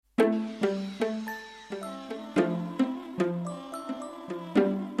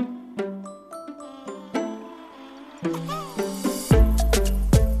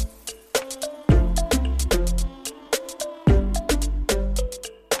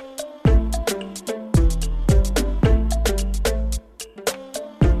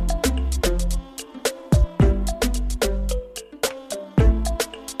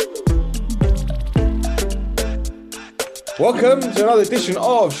Welcome to another edition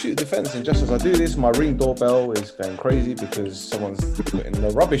of Shoot Defense. And just as I do this, my Ring doorbell is going crazy because someone's putting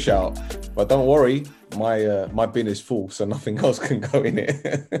the rubbish out. But don't worry, my bin is full, so nothing else can go in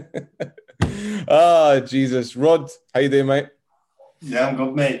it. Jesus. Rod, how you doing, mate? Yeah, I'm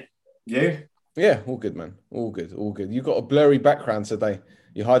good, mate. You? Yeah, all good, man. All good, all good. You got a blurry background today.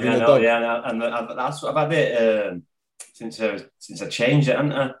 You're hiding the dog. Yeah, and that's what I've had it since I changed it,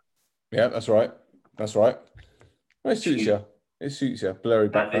 haven't I? Yeah, that's right. That's right. Well, it suits you. It suits you. Blurry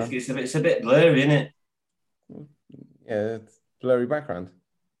background. It's a bit blurry, isn't it? Yeah, blurry background.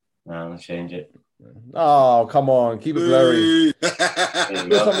 No, I'll change it. Oh, come on. Keep it blurry.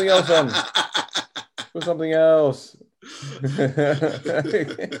 Put something else on. Put something else.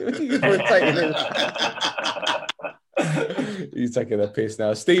 He's taking a piss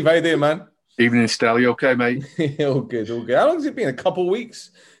now. Steve, how you doing, man? Evening, Stel. You okay, mate? All good, all good. How long has it been? A couple of weeks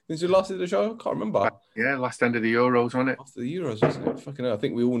since you last did the show? I can't remember. Yeah, last end of the Euros, wasn't it? After the Euros, wasn't it? Fucking hell. I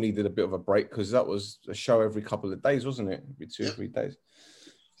think we all needed a bit of a break because that was a show every couple of days, wasn't it? Every 2 or 3 days.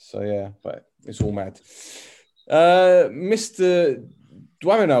 So, yeah, but it's all mad. Mr.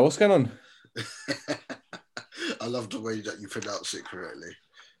 Dwamina, what's going on? I love the way that you pronounce it correctly.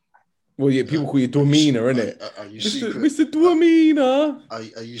 Well, yeah, people call you Dwamina, innit? Are you Mr. Dwamina?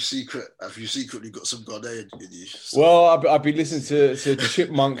 Are you secret? Have you secretly got some Ghanaian in you? Well, I've been listening to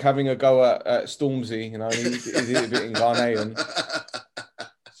Chipmunk having a go at Stormzy. You know, he's a bit in Ghanaian.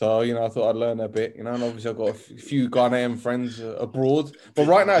 So, you know, I thought I'd learn a bit. You know, and obviously I've got a few Ghanaian friends abroad. But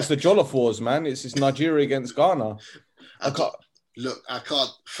right now it's the Jollof Wars, man. It's Nigeria against Ghana. I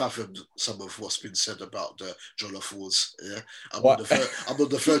can't fathom some of what's been said about the Jollof Wars. Yeah, I'm on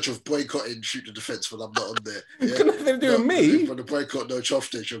the verge of boycotting Shoot the Defense when I'm not on there. Yeah? Got nothing to do with me. For the boycott, no chuff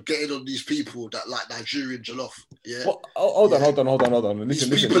stage. You're getting on these people that like Nigerian jollof. Yeah. Well, hold on. Listen.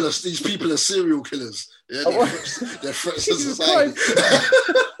 These people are serial killers. Yeah, they're threats to society.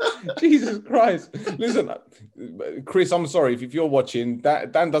 Jesus Christ. Listen, Chris, I'm sorry if you're watching.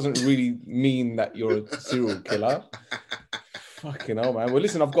 Dan doesn't really mean that you're a serial killer. Fucking hell, man. Well,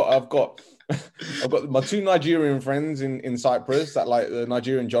 listen, I've got my 2 Nigerian friends in Cyprus that like the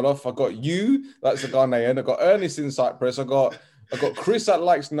Nigerian jollof. I've got you, that's the Ghanaian. I've got Ernest in Cyprus. I've got Chris that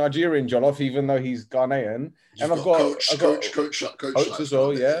likes Nigerian jollof, even though he's Ghanaian. And I've got Coach as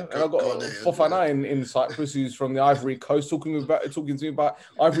well, yeah. And I've got Fofana in Cyprus, who's from the Ivory Coast, talking to me about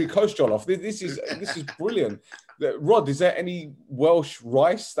Ivory Coast jollof. This is brilliant. Rod, is there any Welsh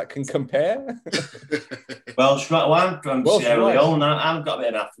rice that can compare? Welsh rice? Well, I'm from Sierra Leone. I've got a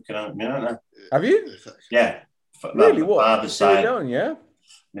bit of African on me, haven't I? Have you? Yeah. Really? What? Father's Sierra side. Leone, yeah?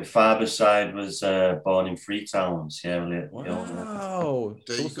 My father's side was born in Freetown, Sierra Leone. Wow.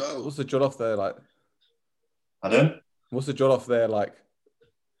 There you go. What's the jollof there like? Pardon? What's the jollof there like?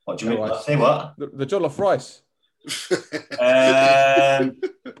 What do you mean? Say what? The jollof rice.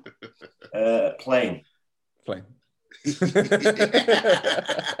 Plain. It's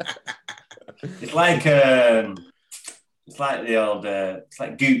like the old it's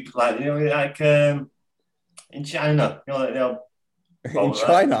like goop, like in China, you know, like the old in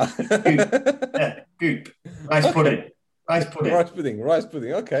China. Goop. Yeah, goop. Rice pudding. Rice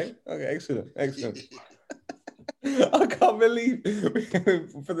pudding. Okay, excellent. I can't believe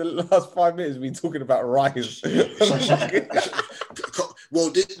for the last 5 minutes we've been talking about rice. Well,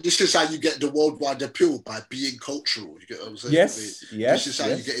 this is how you get the worldwide appeal, by being cultural. You get what I'm saying? Yes. This is how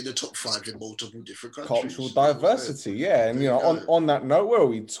you get in the top 5 in multiple different countries. Cultural diversity, yeah. And, you know, on that note, where are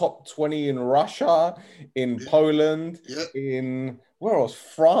we? Top 20 in Russia, in Poland, in... Where else?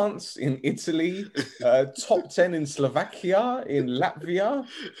 France, in Italy, top 10 in Slovakia, in Latvia,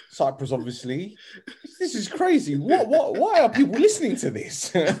 Cyprus, obviously. This is crazy. Why are people listening to this?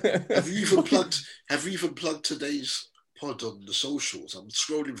 Have you even plugged today's pod on the socials? I'm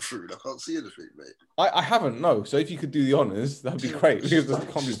scrolling through and I can't see anything, mate. I haven't, no. So if you could do the honours, that'd be great. Because I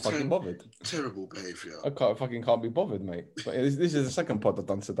can't be fucking bothered. Terrible behaviour. I can't be bothered, mate. But this is the second pod I've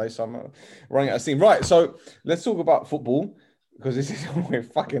done today, so I'm running out of steam. Right, so let's talk about football, because this is what we're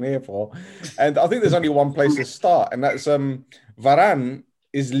fucking here for. And I think there's only one place to start, and that's Varane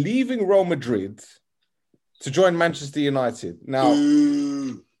is leaving Real Madrid to join Manchester United. Now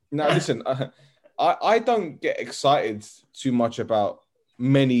listen, I don't get excited too much about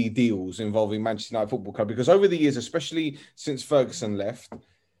many deals involving Manchester United Football Club, because over the years, especially since Ferguson left,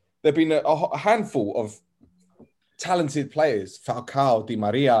 there have been a handful of talented players, Falcao, Di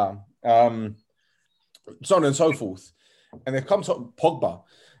Maria, so on and so forth. And they've come to Pogba,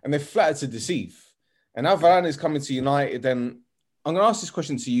 and they've flattered to deceive. And now Varane is coming to United. Then I'm going to ask this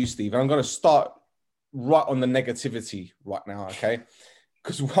question to you, Steve, and I'm going to start right on the negativity right now, okay?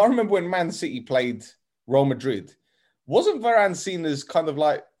 Because I remember when Man City played Real Madrid, Wasn't Varane seen as kind of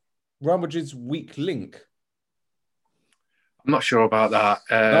like Real Madrid's weak link? I'm not sure about that.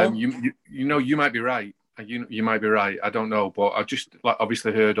 No? You might be right. You might be right. I don't know, but I've just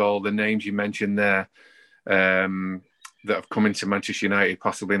obviously heard all the names you mentioned there that have come into Manchester United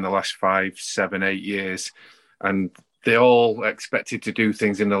possibly in the last 5, 7, 8 years, and they all expected to do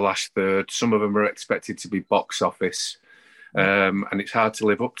things in the last third. Some of them are expected to be box office, and it's hard to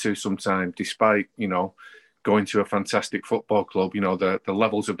live up to sometimes, despite going to a fantastic football club. The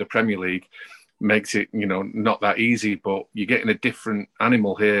levels of the Premier League makes it not that easy, but you're getting a different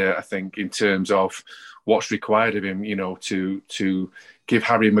animal here, I think, in terms of what's required of him, to give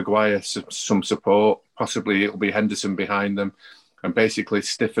Harry Maguire some support. Possibly it'll be Henderson behind them, and basically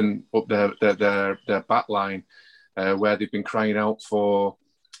stiffen up their back line, where they've been crying out for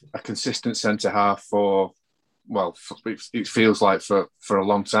a consistent centre half it feels like for a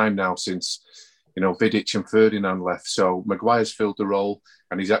long time now, since Vidic and Ferdinand left. So Maguire's filled the role,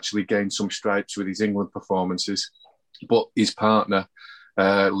 and he's actually gained some stripes with his England performances. But his partner,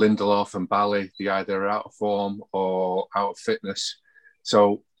 Lindelof and Bally, they either are out of form or out of fitness.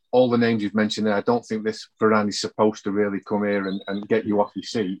 So all the names you've mentioned there, I don't think this Varane is supposed to really come here and get you off your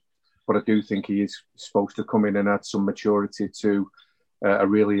seat. But I do think he is supposed to come in and add some maturity to a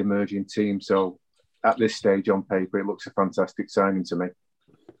really emerging team. So at this stage on paper, it looks a fantastic signing to me.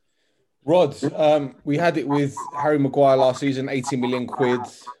 Rod, we had it with Harry Maguire last season, 80 million quid,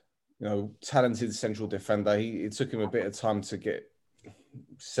 talented central defender. It took him a bit of time to get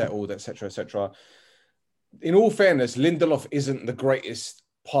settled, etc., etc. In all fairness, Lindelof isn't the greatest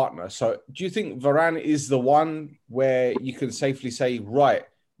partner. So do you think Varane is the one where you can safely say, right,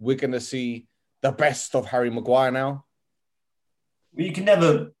 we're going to see the best of Harry Maguire now? Well, you can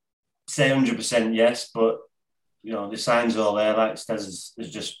never say 100% yes, but the signs are all there, like Stez has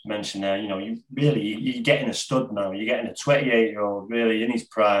just mentioned there. You're getting a stud now. You're getting a 28-year-old really in his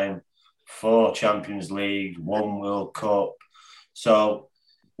prime, 4 Champions League, 1 World Cup. So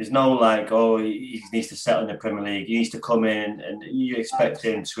there's no he needs to settle in the Premier League. He needs to come in, and you expect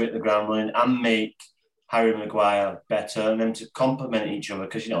him to hit the ground running and make Harry Maguire better, and them to complement each other.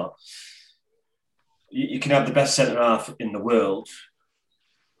 Because you can have the best centre half in the world,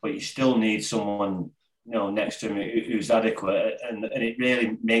 but you still need someone next to him who's adequate, and it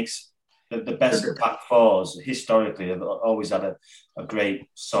really makes the best back fours historically have always had a great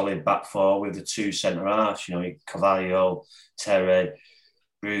solid back four with the 2 centre halves. Carvalho, Terry,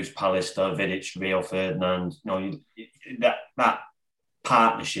 Bruce, Pallister, Vidic, Rio Ferdinand. That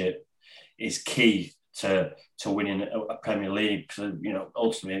partnership is key to winning a Premier League. So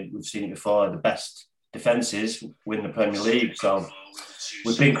ultimately we've seen it before. The best defences win the Premier League. So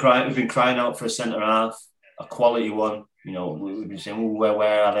we've been crying out for a centre half, a quality one. We've been saying,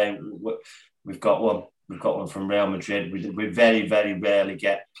 where are they? We've got one. We've got one from Real Madrid. We very, very rarely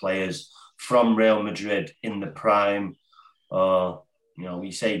get players from Real Madrid in the prime.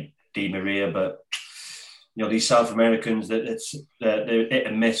 We say Di Maria, but these South Americans, they're hit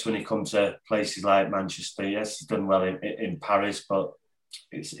and miss when it comes to places like Manchester. Yes, he's done well in Paris, but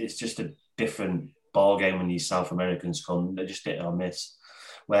it's just a different ball game when these South Americans come. They're just hit or miss.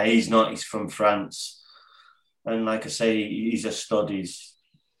 Where he's not, he's from France, and like I say, he's a stud. His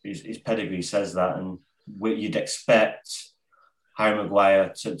pedigree says that, and you'd expect Harry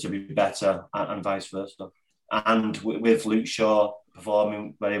Maguire to be better, and vice versa. And with Luke Shaw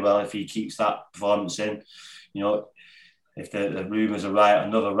performing very well, if he keeps that performance in, if the rumours are right,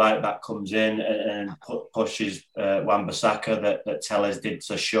 another right back comes in and pushes Wan-Bissaka that Telles did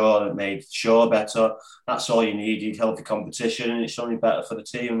to Shaw, that made Shaw better. That's all you need. You need healthy competition, and it's only better for the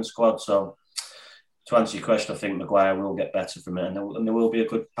team and the squad. So to answer your question, I think Maguire will get better from it, and there will be a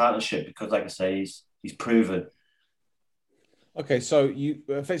good partnership because, like I say, he's proven. Okay, so you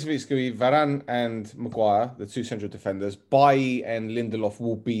effectively it's going to be Varane and Maguire, the 2 central defenders. Bailly and Lindelof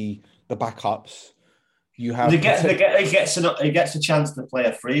will be the backups. You have he gets a chance to play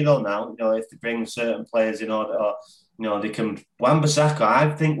a free though now. If they bring certain players in order, or they can. Wan-Bissaka, I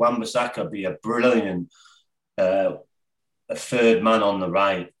think Wan-Bissaka would be a brilliant a third man on the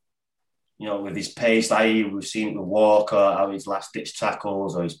right. With his pace, we've seen it with Walker, how his last-ditch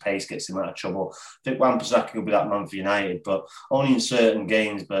tackles or his pace gets him out of trouble. I think Wan-Bissaka will be that man for United, but only in certain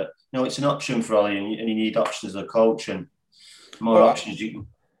games. But, it's an option for Ollie, and you need options as a coach, and more options you can...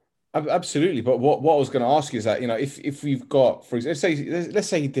 Absolutely. But what I was going to ask you is that, if we've got, for example, let's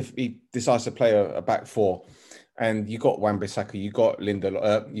say he decides to play a back 4, and you've got Wan-Bissaka, you've got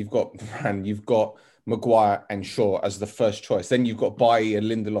Lindelof, you've got Varane, you've got Maguire and Shaw as the first choice. Then you've got Bailly and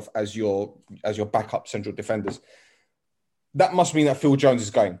Lindelof as your backup central defenders. That must mean that Phil Jones is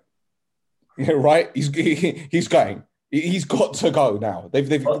going, right? He's going. He's got to go now.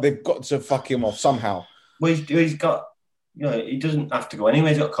 They've got to fuck him off somehow. Well, he's got, he doesn't have to go anyway.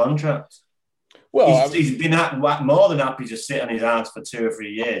 He's got a contract. Well, he's been more than happy to sit on his ass for 2 or 3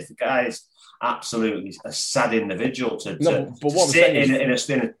 years. The guy is absolutely a sad individual to sit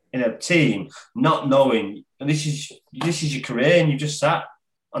in a team not knowing. And this is your career, and you just sat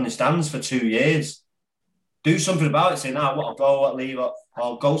on the stands for 2 years. Do something about it. Say, "No, I'll go, I'll leave,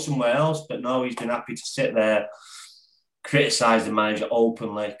 I'll go somewhere else." But no, he's been happy to sit there, criticise the manager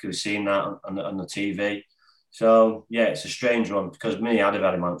openly. We've seen that on the TV. So yeah, it's a strange one because I'd have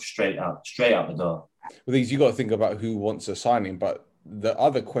had him out straight out the door. Well, you got to think about who wants to sign him. But the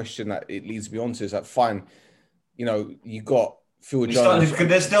other question that it leads me on to is that fine, you got Phil Jones.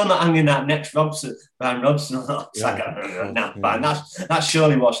 They're still not hanging that next Ryan Robson. That's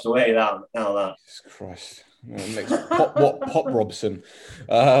surely washed away now. That. Jesus Christ. Next Pop Robson.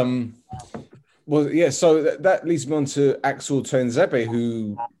 Well, yeah. So that leads me on to Axel Tuanzebe,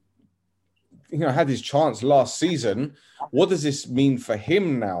 who had his chance last season. What does this mean for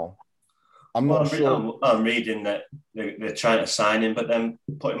him now? I'm not sure. I'm reading that they're trying to sign him, but then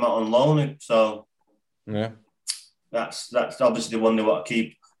put him out on loan. So yeah, that's obviously the one they want to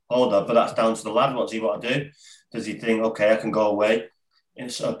keep hold of. But that's down to the lad. What does he want to do? Does he think, okay, I can go away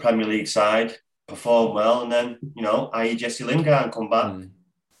in a Premier League side, perform well, and then i.e. Jesse Lingard and come back?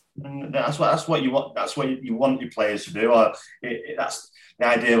 And that's what you want. That's what you want your players to do. Or that's the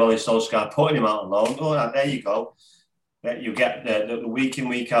idea of Ole Solskjaer putting him out on loan. Oh, there you go. You get the week in,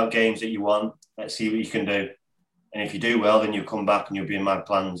 week out games that you want. Let's see what you can do. And if you do well, then you come back and you'll be in my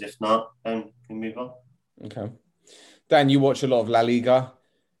plans. If not, then you move on. Okay. Dan, you watch a lot of La Liga.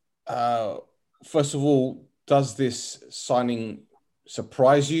 First of all, does this signing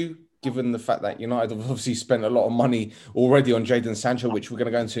surprise you, given the fact that United have obviously spent a lot of money already on Jadon Sancho, which we're going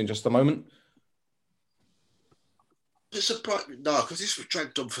to go into in just a moment? It's surprised me, no, because this was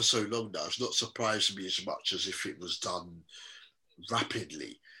dragged on for so long now. It's not surprised me as much as if it was done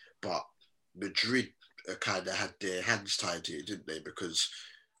rapidly. But Madrid kind of had their hands tied here, didn't they? Because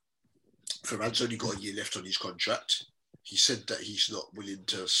Ferran's only got a year left on his contract. He said that he's not willing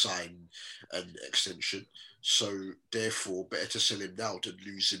to sign an extension. So, therefore, better to sell him now than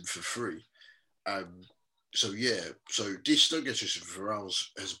lose him for free. So this, don't get twisted, Varane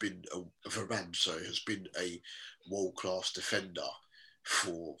has been a world-class defender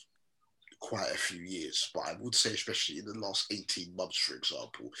for quite a few years. But I would say, especially in the last 18 months, for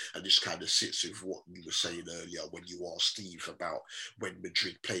example, and this kind of sits with what you were saying earlier when you asked Steve about when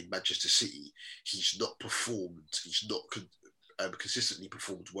Madrid played Manchester City, he's not consistently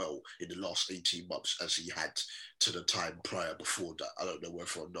performed well in the last 18 months as he had to the time prior before that. I don't know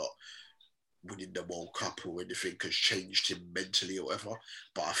whether or not winning the World Cup or anything has changed him mentally or whatever,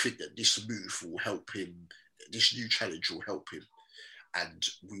 but I think that this move will help him. This new challenge will help him, and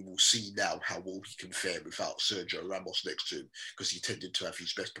we will see now how well he can fare without Sergio Ramos next to him, because he tended to have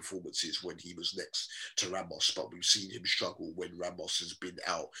his best performances when he was next to Ramos, but we've seen him struggle when Ramos has been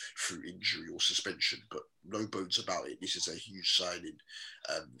out through injury or suspension. But no bones about it, this is a huge signing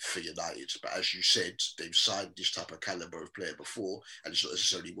for United. But as you said, they've signed this type of calibre of player before, and it's not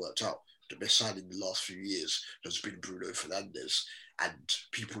necessarily worked out. The best signing in the last few years has been Bruno Fernandes, and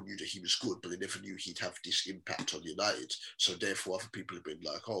people knew that he was good, but they never knew he'd have this impact on United. So therefore, other people have been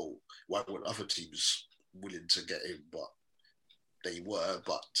like, oh, why weren't other teams willing to get him? But they were,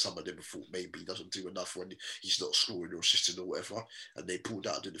 but some of them thought maybe he doesn't do enough when he's not scoring or assisting or whatever, and they pulled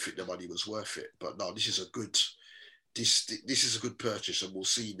out, didn't think the money was worth it. But no, this is a good purchase, and we'll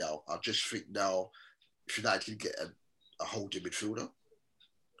see now. I just think now, if United can get a holding midfielder,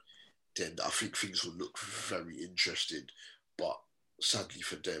 then I think things will look very interesting. But sadly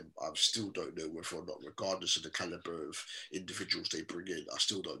for them, I still don't know whether or not, regardless of the calibre of individuals they bring in, I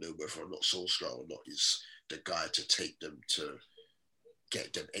still don't know whether or not Solskjaer or not is the guy to take them to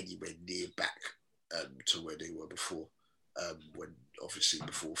get them anywhere near back to where they were before,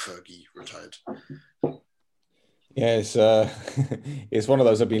 before Fergie retired. Yeah, it's one of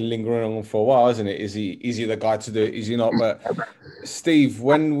those I've been lingering on for a while, isn't it? Is he the guy to do it? Is he not? But Steve,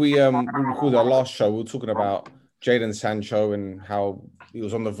 when we recorded our last show, we were talking about Jadon Sancho and how he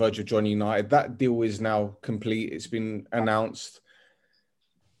was on the verge of joining United. That deal is now complete. It's been announced.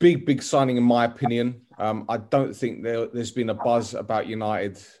 Big signing, in my opinion. I don't think there's been a buzz about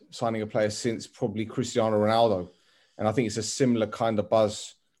United signing a player since probably Cristiano Ronaldo, and I think it's a similar kind of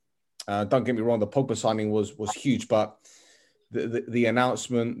buzz. Don't get me wrong, the Pogba signing was huge, but the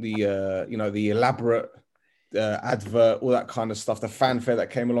announcement, the elaborate advert, all that kind of stuff, the fanfare that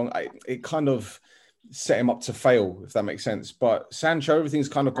came along, it kind of set him up to fail, if that makes sense. But Sancho, everything's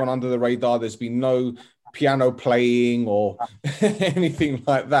kind of gone under the radar. There's been no piano playing or anything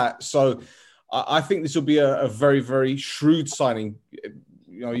like that. So I think this will be a very, very shrewd signing.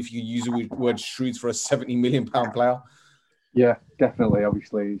 You know, if you use the word shrewd for a £70 million player. Yeah, definitely.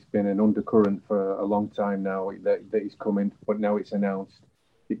 Obviously, it's been an undercurrent for a long time now that he's coming, but now it's announced.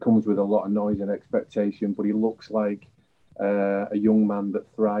 It comes with a lot of noise and expectation, but he looks like a young man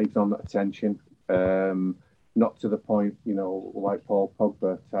that thrives on that attention. Not to the point, you know, like Paul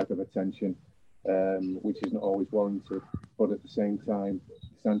Pogba type of attention, which is not always warranted. But at the same time,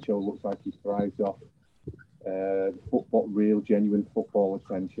 Sancho looks like he thrives off football, real, genuine football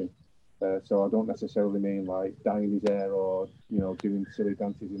attention. So I don't necessarily mean like dyeing his hair or, you know, doing silly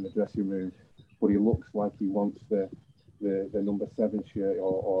dances in the dressing room, but he looks like he wants the number 7 shirt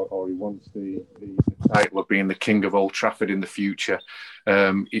or he wants the title of being the king of Old Trafford in the future.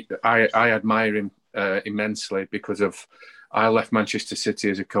 I admire him immensely because I left Manchester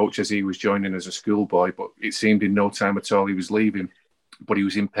City as a coach as he was joining as a schoolboy, but it seemed in no time at all he was leaving. But he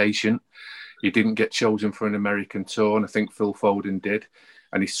was impatient. He didn't get chosen for an American tour, and I think Phil Foden did.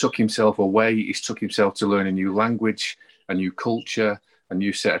 And he took himself away. He's took himself to learn a new language, a new culture, a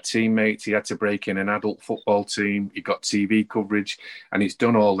new set of teammates. He had to break in an adult football team. He got TV coverage, and he's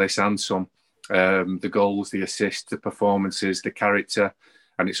done all this and some. The goals, the assists, the performances, the character,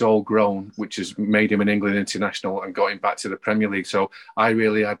 and it's all grown, which has made him an England international and got him back to the Premier League. So I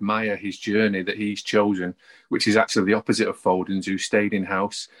really admire his journey that he's chosen, which is actually the opposite of Foden's, who stayed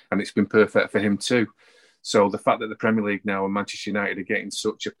in-house, and it's been perfect for him too. So the fact that the Premier League now and Manchester United are getting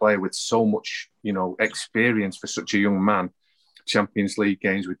such a player with so much, you know, experience for such a young man, Champions League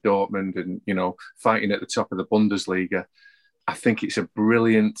games with Dortmund and, you know, fighting at the top of the Bundesliga, I think it's a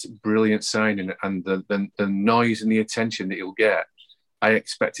brilliant, brilliant signing. And the noise and the attention that he'll get, I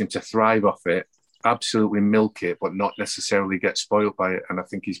expect him to thrive off it, absolutely milk it, but not necessarily get spoiled by it. And I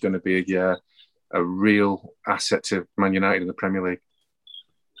think he's going to be a real asset to Man United in the Premier League.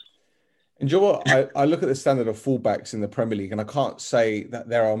 And you know what? I look at the standard of fullbacks in the Premier League, and I can't say that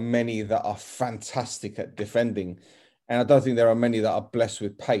there are many that are fantastic at defending. And I don't think there are many that are blessed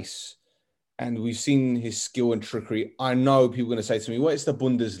with pace. And we've seen his skill and trickery. I know people are going to say to me, well, it's the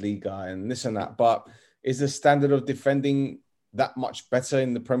Bundesliga and this and that. But is the standard of defending that much better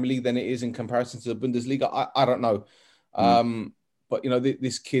in the Premier League than it is in comparison to the Bundesliga? I don't know. But, you know,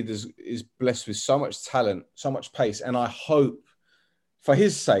 this kid is blessed with so much talent, so much pace. And I hope, for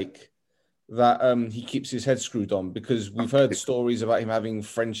his sake, that he keeps his head screwed on, because we've heard stories about him having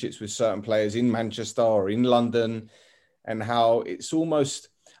friendships with certain players in Manchester or in London, and how it's almost,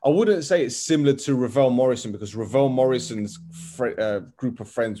 I wouldn't say it's similar to Ravel Morrison, because Ravel Morrison's group of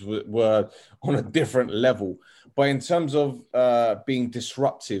friends were on a different level. But in terms of being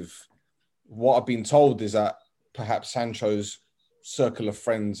disruptive, what I've been told is that perhaps Sancho's circle of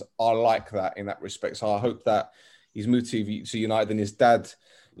friends are like that in that respect. So I hope that he's moved to United and his dad,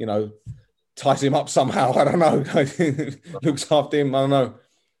 you know, ties him up somehow. I don't know. Looks after him. I don't know.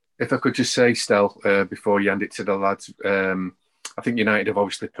 If I could just say, Stel, before you hand it to the lads, I think United have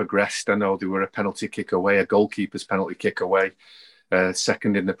obviously progressed. I know they were a penalty kick away, a goalkeeper's penalty kick away,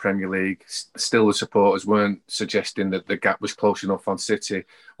 second in the Premier League. Still, the supporters weren't suggesting that the gap was close enough on City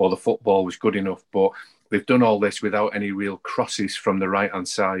or the football was good enough. But they've done all this without any real crosses from the right-hand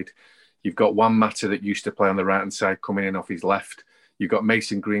side. You've got Juan Mata that used to play on the right-hand side coming in off his left. You've got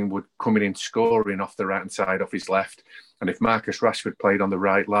Mason Greenwood coming in, scoring off the right-hand side off his left. And if Marcus Rashford played on the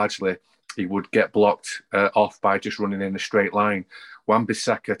right largely, he would get blocked off by just running in a straight line.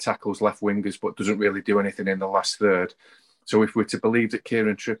 Wan-Bissaka tackles left wingers but doesn't really do anything in the last third. So if we're to believe that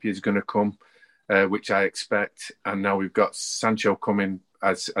Kieran Trippier is going to come, which I expect, and now we've got Sancho coming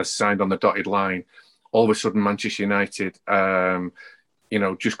as signed on the dotted line, all of a sudden Manchester United,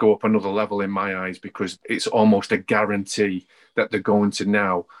 just go up another level in my eyes, because it's almost a guarantee that they're going to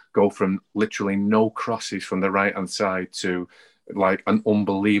now go from literally no crosses from the right-hand side to like an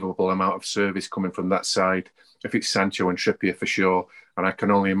unbelievable amount of service coming from that side. If it's Sancho and Trippier, for sure. And I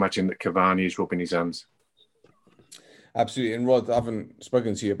can only imagine that Cavani is rubbing his hands. Absolutely. And Rod, I haven't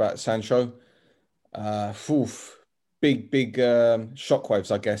spoken to you about Sancho. Big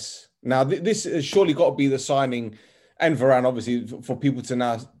shockwaves, I guess. Now, this has surely got to be the signing, and Varane, obviously, for people to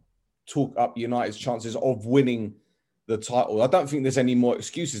now talk up United's chances of winning the title. I don't think there's any more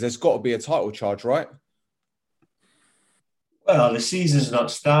excuses. There's got to be a title charge, right? Well, the season's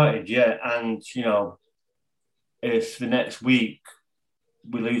not started yet. And, if the next week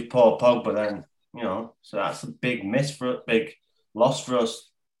we lose Paul Pogba, then, so that's a big big loss for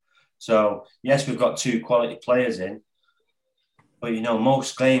us. So, yes, we've got 2 quality players in, but,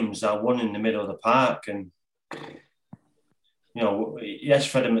 most games are won in the middle of the park. And, yes,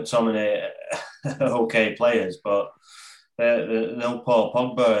 Freddie McTominay okay players, but no Paul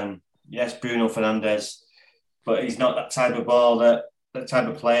Pogba and yes, Bruno Fernandes, but he's not that type of that type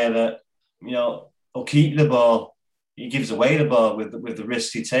of player that will keep the ball. He gives away the ball with the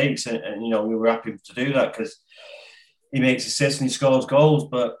risks he takes, and we were happy to do that because he makes assists and he scores goals.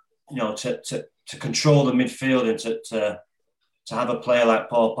 But to control the midfield and to have a player like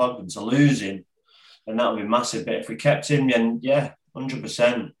Paul Pogba, to lose him, then that would be massive. But if we kept him, then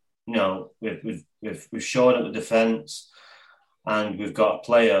 100%. We've shown at the defence, and we've got a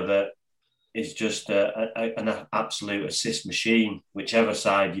player that is just an absolute assist machine. Whichever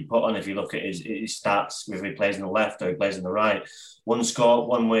side you put on, if you look at his stats, whether he plays on the left or he plays on the right,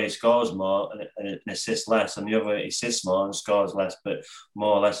 one way he scores more and assists less, and the other he assists more and scores less, but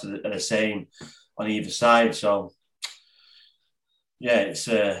more or less are the same on either side. So it's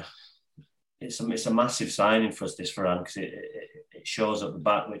a massive signing for us, this Varane, because it shows up the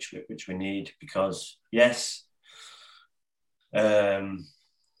back which we need. Because yes,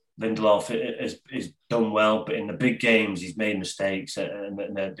 Lindelof is done well, but in the big games he's made mistakes and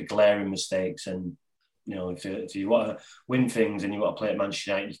the glaring mistakes. And if you want to win things and you want to play at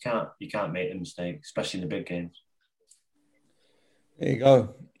Manchester United, you can't make the mistake, especially in the big games. There you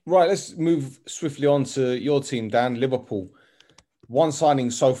go. Right, let's move swiftly on to your team, Dan. Liverpool. One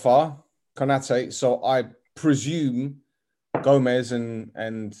signing so far, Konate. So I presume Gomez and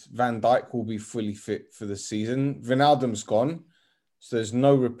Van Dijk will be fully fit for the season. Wijnaldum's gone, so there's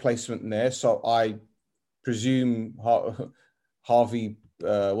no replacement there. So I presume Harvey,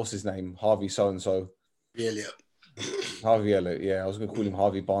 what's his name? Harvey so-and-so. Elliot. Harvey Elliott, yeah. I was going to call him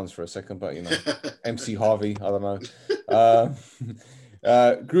Harvey Barnes for a second, but, MC Harvey, I don't know.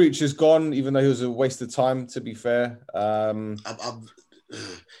 Grujic is gone, even though he was a waste of time, to be fair.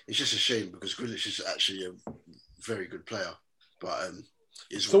 It's just a shame because Grealish is actually a very good player. But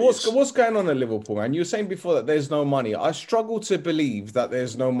so what's going on at Liverpool, man? You were saying before that there's no money. I struggle to believe that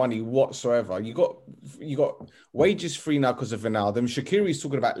there's no money whatsoever. You got wages free now because of Wijnaldum. Shaqiri's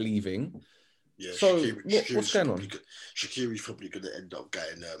talking about leaving. Yeah, so what's going on? Shaqiri's probably going to end up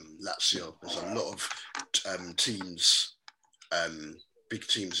getting Lazio. There's a lot of teams, big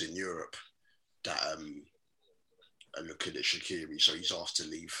teams in Europe that are looking at Shaqiri, so he's asked to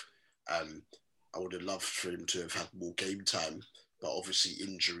leave. I would have loved for him to have had more game time, but obviously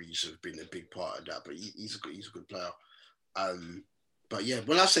injuries have been a big part of that. But he's a good player. But yeah,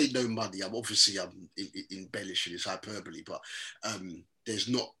 when I say no money, I'm embellishing, it's hyperbole, but there's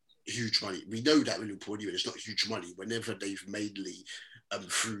not huge money. We know that Liverpool anyway, there's not huge money. Whenever they've mainly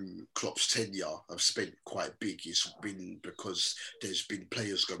through Klopp's tenure have spent quite big, it's been because there's been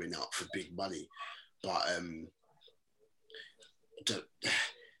players going out for big money. But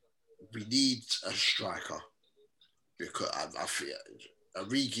we need a striker, because I feel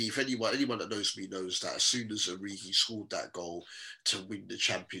Origi, if anyone that knows me knows that as soon as Origi scored that goal to win the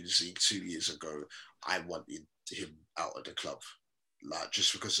Champions League 2 years ago, I wanted him out of the club. Like,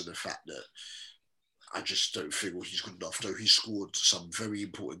 just because of the fact that I just don't feel he's good enough. Though he scored some very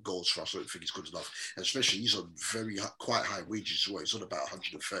important goals for us, I don't think he's good enough. And especially he's on quite high wages as well. He's on about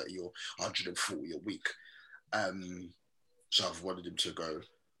 130 or 140 a week. So I've wanted him to go.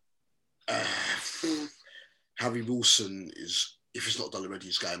 Harry Wilson is, if it's not done already,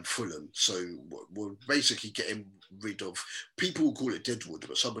 he's going Fulham. So we're basically getting rid of, people will call it Deadwood,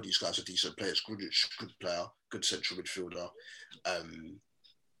 but some of these guys are decent players. Grujic, good player, good central midfielder.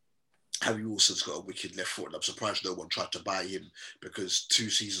 Harry Wilson's got a wicked left foot, and I'm surprised no one tried to buy him, because 2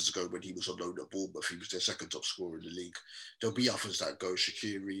 seasons ago when he was on loan at Bournemouth, he was their second top scorer in the league. There'll be others that go.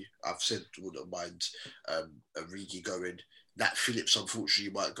 Shaqiri, I've said, wouldn't mind Origi going. Nat Phillips,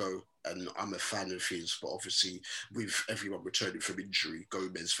 unfortunately, might go, and I'm a fan of his, but obviously with everyone returning from injury,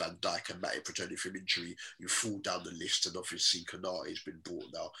 Gomez, Van Dijk and Matip returning from injury, you fall down the list, and obviously Konate has been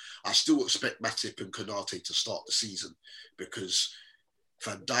brought now. I still expect Matip and Konate to start the season, because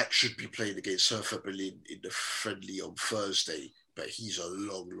Van Dijk should be playing against Hertha Berlin in the friendly on Thursday, but he's a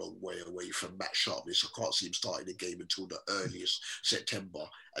long, long way away from match sharpness. I can't see him starting the game until the earliest September,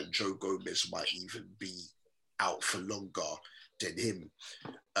 and Joe Gomez might even be out for longer than him.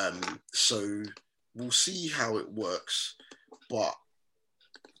 So we'll see how it works, but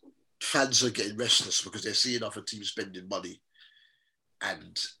fans are getting restless because they're seeing other teams spending money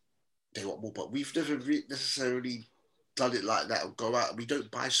and they want more. But we've never necessarily done it like that, or go out and we don't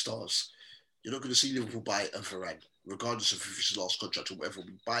buy stars. You're not going to see Liverpool buy a Varane, regardless of if it's his last contract or whatever.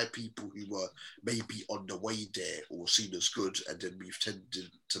 We buy people who were maybe on the way there or seen as good, and then we've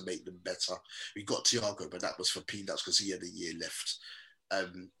tended to make them better. We got Thiago, but that was for peanuts because he had a year left.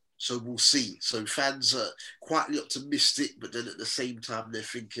 So we'll see. So fans are quietly optimistic, but then at the same time, they're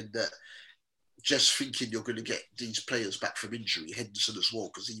thinking that just thinking you're going to get these players back from injury, Henderson as well,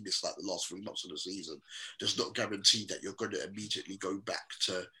 because he missed like the last 3 months of the season, does not guarantee that you're going to immediately go back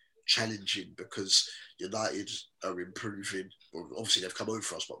to challenging, because United are improving. Well, obviously, they've come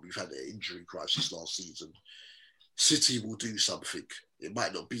over us, but we've had an injury crisis last season. City will do something. It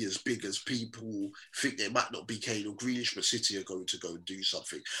might not be as big as people think. It might not be Kane or Grealish, but City are going to go and do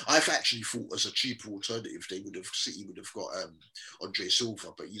something. I've actually thought as a cheaper alternative, City would have got Andre Silva,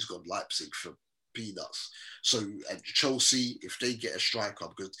 but he's gone Leipzig for peanuts. So, and Chelsea, if they get a striker,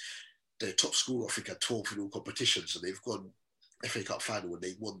 because their top scorer, I think, had 12 in all competitions, and they've gone FA Cup final and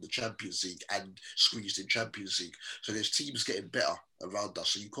they won the Champions League and squeezed in Champions League. So there's teams getting better around us.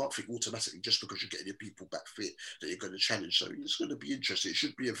 So you can't think automatically just because you're getting your people back fit that you're going to challenge. So it's going to be interesting. It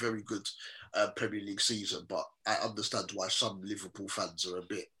should be a very good Premier League season, but I understand why some Liverpool fans are a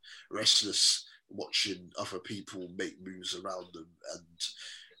bit restless watching other people make moves around them, and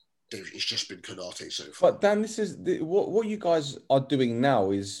it's just been Konate so far. But Dan, this is what you guys are doing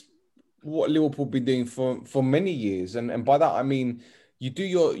now is what Liverpool been doing for many years, and by that I mean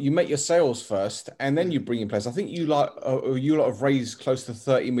you make your sales first, and then you bring in players. I think you lot have raised close to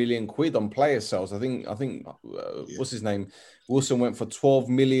 30 million quid on player sales. I think what's his name, Wilson went for 12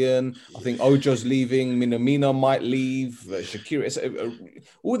 million. I think Ojo's leaving, Minamino might leave, Shaqiri,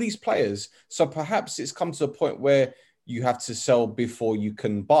 all these players. So perhaps it's come to a point where you have to sell before you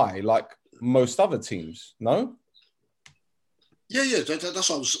can buy, like most other teams. No. Yeah, that's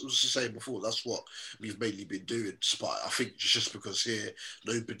what I was saying before. That's what we've mainly been doing. But I think just because here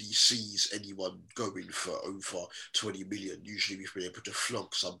nobody sees anyone going for over 20 million, usually we've been able to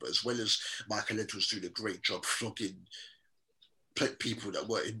flog some. But as well as Michael Edwards doing a great job flogging people that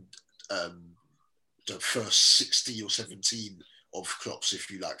were in the first 16 or 17 of Klopp's,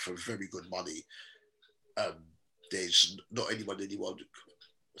 if you like, for very good money. There's not anyone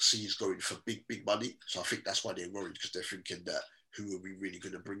sees going for big money. So I think that's why they're worried, because they're thinking that who are we really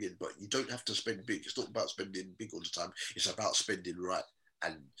going to bring in? But you don't have to spend big. It's not about spending big all the time. It's about spending right.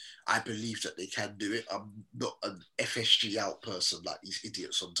 And I believe that they can do it. I'm not an FSG out person like these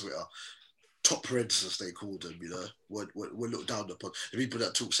idiots on Twitter. Top Reds, as they call them, we're looked down upon. The people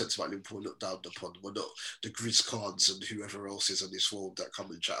that talk sense about Liverpool are looked down upon. We're not the Grizz Khans and whoever else is in this world that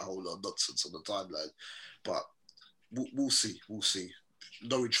come and chat a whole lot of nonsense on the timeline. But we'll see. We'll see.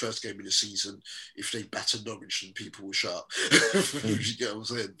 Norwich first game of the season. If they batter Norwich, then people will shut up. You get what I'm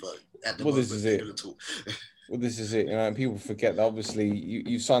saying? But at the moment, this is it. Well, this is it. People forget that obviously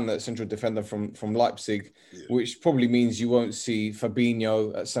you signed that central defender from Leipzig, which probably means you won't see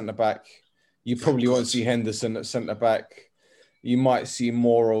Fabinho at centre back. You probably won't see Henderson at centre back. You might see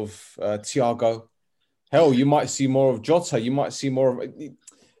more of Thiago. Hell, you might see more of Jota. You might see more of.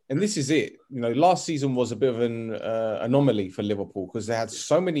 And this is it. Last season was a bit of an anomaly for Liverpool because they had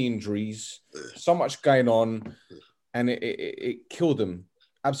so many injuries, so much going on, and it killed them,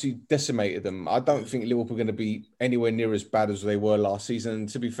 absolutely decimated them. I don't think Liverpool are going to be anywhere near as bad as they were last season. And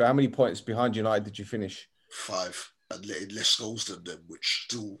to be fair, how many points behind United did you finish? 5, and letting less goals than them, which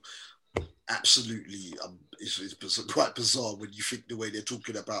still absolutely is quite bizarre when you think the way they're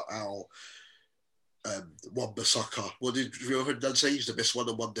talking about how Wan-Bissaka. What did Rio Ferdinand say? He's the best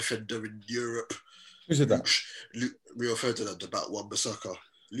one-on-one defender in Europe. Who said that? Rio Ferdinand about Wan-Bissaka.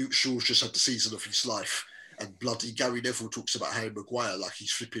 Luke Shaw's just had the season of his life, and bloody Gary Neville talks about Harry Maguire like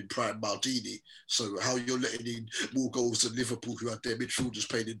he's flipping prime Maldini. So how you're letting in more goals than Liverpool, who had their midfielders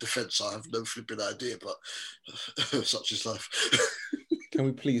playing in defence, I have no flipping idea, but such is life. Can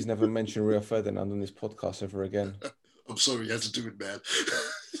we please never mention Rio Ferdinand on this podcast ever again? I'm sorry, you had to do it, man.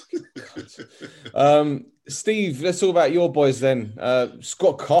 Steve, let's talk about your boys then.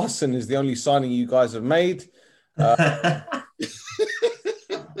 Scott Carson is the only signing you guys have made. Sorry,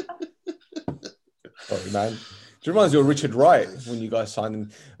 man. It reminds me of Richard Wright when you guys signed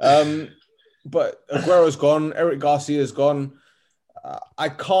him. But Aguero's gone. Eric Garcia's gone. I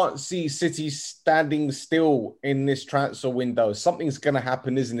can't see City standing still in this transfer window. Something's going to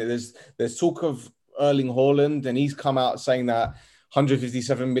happen, isn't it? There's talk of Erling Haaland, and he's come out saying that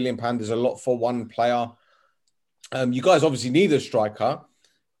 £157 million is a lot for one player. You guys obviously need a striker,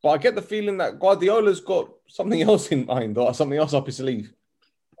 but I get the feeling that Guardiola's got something else in mind or something else up his sleeve.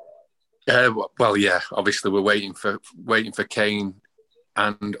 Well, yeah. Obviously, we're waiting for Kane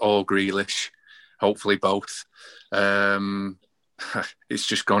and or Grealish. Hopefully, both. It's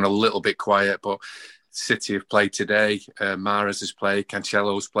just gone a little bit quiet, but City have played today. Mahrez has played,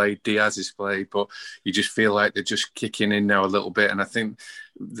 Cancelo's played, Diaz has played, but you just feel like they're just kicking in now a little bit. And I think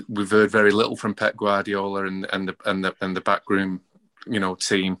we've heard very little from Pep Guardiola and the backroom,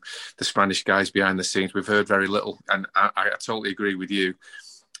 team, the Spanish guys behind the scenes. We've heard very little, and I totally agree with you.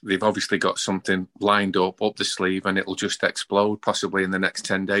 they've obviously got something lined up the sleeve, and it'll just explode possibly in the next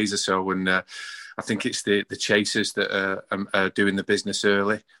 10 days or so. And I think it's the chasers that are doing the business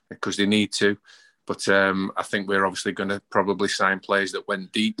early because they need to. But I think we're obviously going to probably sign players that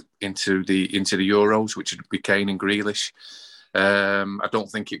went deep into the Euros, which would be Kane and Grealish. I don't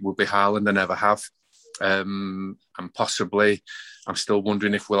think it would be Haaland. I never have. And possibly, I'm still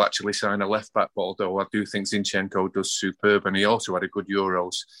wondering if we'll actually sign a left back. But although I do think Zinchenko does superb, and he also had a good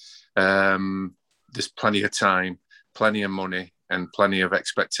Euros. There's plenty of time, plenty of money, and plenty of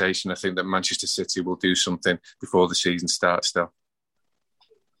expectation. I think that Manchester City will do something before the season starts. Still,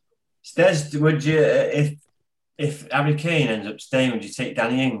 Stez, would you, if Harry Kane ends up staying, would you take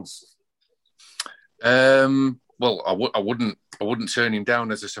Danny Ings? Well, I wouldn't turn him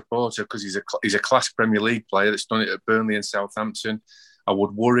down as a supporter because he's a class Premier League player that's done it at Burnley and Southampton. I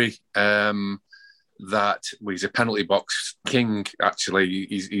would worry that he's a penalty box king. Actually,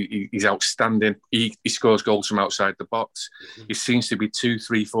 he's outstanding. He scores goals from outside the box. He seems to be 2,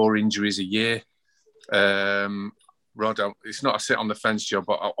 3, 4 injuries a year. Rod, it's not a sit on the fence job,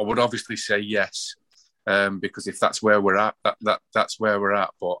 but I would obviously say yes, because if that's where we're at, that's where we're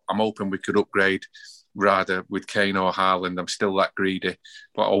at. But I'm hoping we could upgrade rather with Kane or Haaland. I'm still that greedy,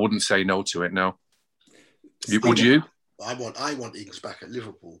 but I wouldn't say no to it. No, would you? I want Ings back at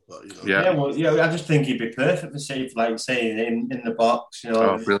Liverpool, but I just think he'd be perfect for City, like saying in the box.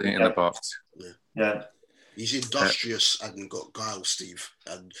 Brilliant in the box. Yeah. He's industrious and got guile, Steve.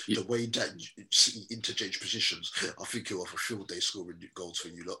 And the way that City interchange positions, I think he'll have a field day scoring goals for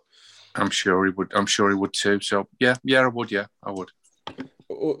you lot. I'm sure he would. I'm sure he would too. So I would. Yeah, I would.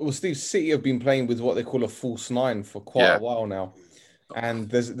 Well, Steve, City have been playing with what they call a false nine for quite a while now, and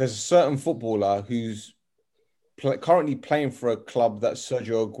there's a certain footballer who's currently playing for a club that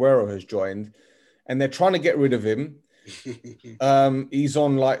Sergio Aguero has joined, and they're trying to get rid of him. He's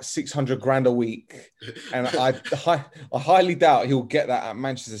on like 600 grand a week, and I highly doubt he'll get that at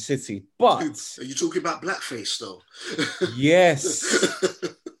Manchester City. But are you talking about blackface though? Yes.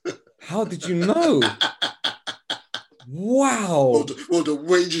 How did you know? Wow. Well, the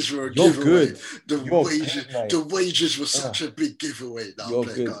wages were a You're giveaway. good. The wages were such a big giveaway. You're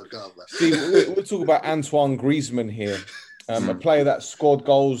good. See, we'll talk about Antoine Griezmann here, a player that scored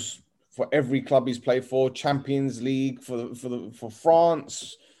goals for every club he's played for, Champions League, for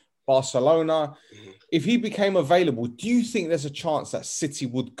France, Barcelona. If he became available, do you think there's a chance that City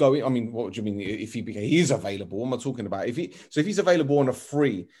would go in? I mean, what do you mean if he is available? What am I talking about? If he's available on a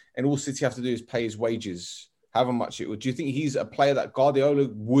free and all City have to do is pay his wages, however much it would, do you think he's a player that Guardiola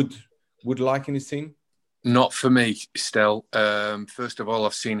would like in his team? Not for me, Stel. First of all,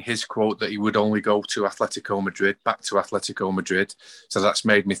 I've seen his quote that he would only go to back to Atletico Madrid. So that's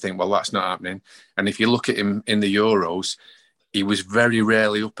made me think, well, that's not happening. And if you look at him in the Euros, he was very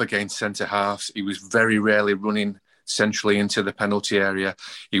rarely up against centre-halves. He was very rarely running centrally into the penalty area.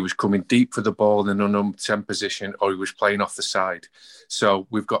 He was coming deep for the ball in an under 10 position, or he was playing off the side. So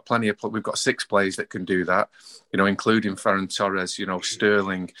we've got 6 players that can do that, including Ferran Torres,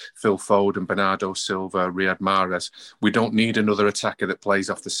 Sterling, Phil Foden, Bernardo Silva, Riyad Mahrez. We don't need another attacker that plays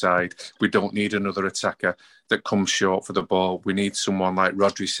off the side. We don't need another attacker that comes short for the ball. We need someone, like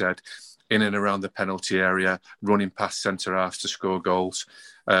Rodri said, in and around the penalty area, running past centre-halves to score goals.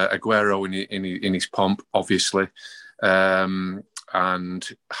 Aguero in his pomp, obviously, and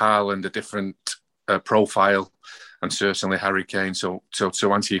Haaland a different profile, and certainly Harry Kane. So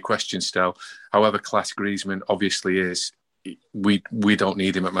to answer your question, Stel, however class Griezmann obviously is, we don't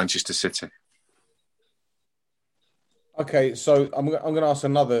need him at Manchester City. Okay, so I'm going to ask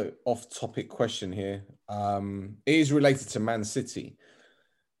another off-topic question here. It is related to Man City,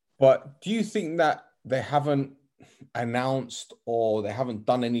 but do you think that they haven't announced or they haven't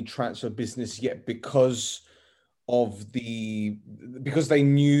done any transfer business yet because they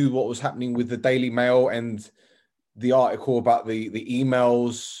knew what was happening with the Daily Mail and the article about the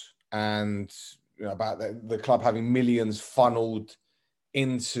emails and about the club having millions funneled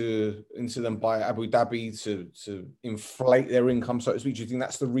into them by Abu Dhabi to inflate their income, so to speak? Do you think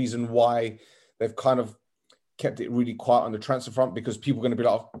that's the reason why they've kind of kept it really quiet on the transfer front, because people are going to be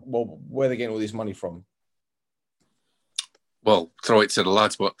like, well, where are they getting all this money from? Well, throw it to the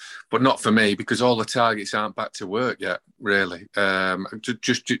lads, but not for me, because all the targets aren't back to work yet, really.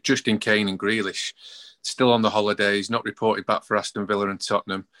 Just in Kane and Grealish, still on the holidays, not reported back for Aston Villa and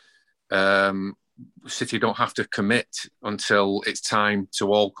Tottenham. City don't have to commit until it's time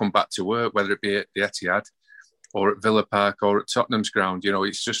to all come back to work, whether it be at the Etihad or at Villa Park or at Tottenham's ground.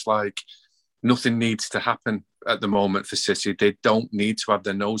 It's just like nothing needs to happen at the moment for City. They don't need to have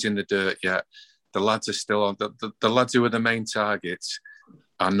their nose in the dirt yet. The lads are still on. The lads who are the main targets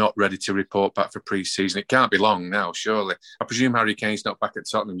are not ready to report back for pre-season. It can't be long now, surely. I presume Harry Kane's not back at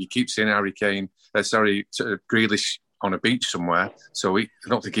Tottenham. You keep seeing Grealish on a beach somewhere. So I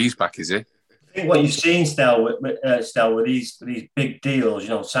don't think he's back, is he? I think what you've seen, Stel, with these big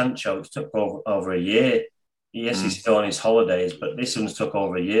deals, Sancho, it took over a year. Yes, he's still on his holidays, but this one's took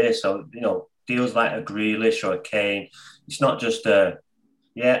over a year. So, deals like a Grealish or a Kane, it's not just there's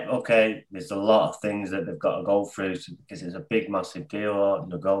a lot of things that they've got to go through because it's a big, massive deal or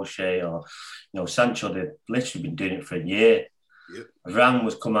negotiate or, Sancho, they've literally been doing it for a year. Yep. Ram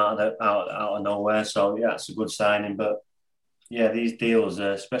was come out of nowhere. So, yeah, it's a good signing. But, yeah, these deals,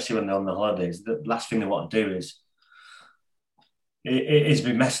 especially when they're on the holidays, the last thing they want to do is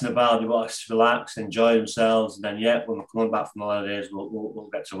be messing about. They want to relax, enjoy themselves. And then, when we're coming back from the holidays, we'll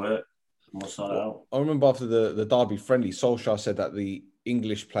get to work and we'll sort it out. I remember after the Derby friendly, Solskjaer said that the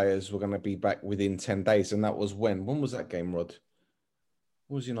English players were going to be back within 10 days. And that was when? When was that game, Rod?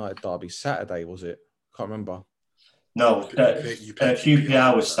 What was United Derby? Saturday, was it? Can't remember. No,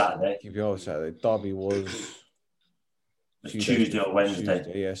 QPR was Saturday. QPR was Saturday. Derby was Tuesday or Wednesday.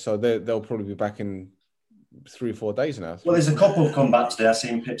 Tuesday, yeah, so they'll probably be back in 3 or 4 days now. Well, there's a couple have come back today. I've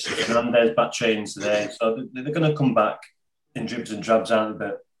seen pictures of Fernandez back training today. So they're going to come back in dribs and drabs out of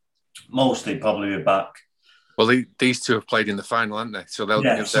it. Mostly probably be back. Well, these two have played in the final, haven't they? So they'll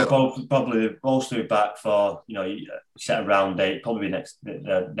probably mostly be back for set a round date. Probably next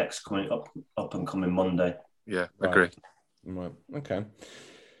coming up and coming Monday. Yeah, agree. Right. Okay.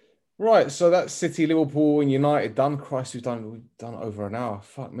 Right. So that's City, Liverpool, and United done. Christ, we've done over an hour.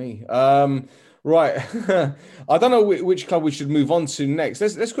 Fuck me. Right. I don't know which club we should move on to next.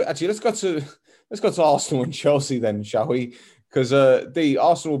 Let's go to Arsenal and Chelsea then, shall we? Because the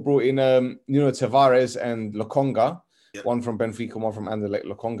Arsenal brought in Nuno Tavares and Lokonga, one from Benfica, one from Anderlecht.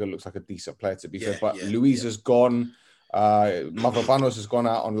 Lokonga looks like a decent player to be fair, but Luiz has gone. Mavropanos has gone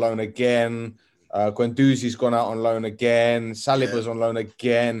out on loan again. Guendouzi's gone out on loan again. Saliba's on loan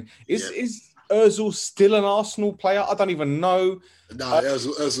again. Is Ozil still an Arsenal player? I don't even know. No,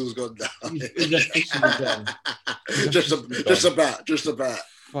 Ozil's gone now. Just about.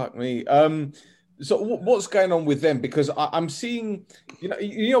 Fuck me. So what's going on with them? Because I'm seeing,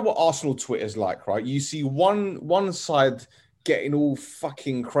 you know what Arsenal Twitter's like, right? You see one side getting all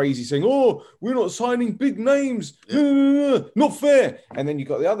fucking crazy saying, oh, we're not signing big names. Not fair. And then you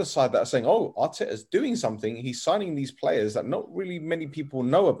got the other side that are saying, oh, Arteta's doing something. He's signing these players that not really many people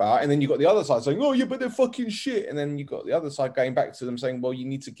know about. And then you got the other side saying, oh, yeah, but they're fucking shit. And then you got the other side going back to them saying, well, you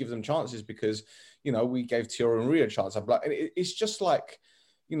need to give them chances because, we gave Thierry Henry a chance. It's just like,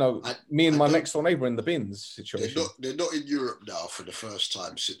 me and my next door neighbour in the bins situation. They're not in Europe now for the first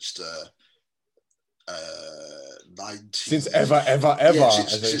time since the 90s. Since ever. Yeah,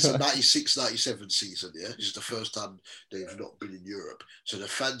 since the 96-97 season, yeah. This is the first time they've not been in Europe. So the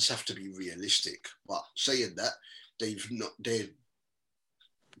fans have to be realistic. But saying that, the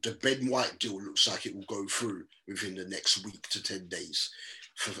Ben White deal looks like it will go through within the next week to 10 days.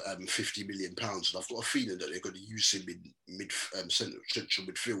 For £50 million, and I've got a feeling that they're going to use him in central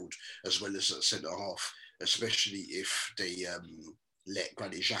midfield as well as at centre half, especially if they let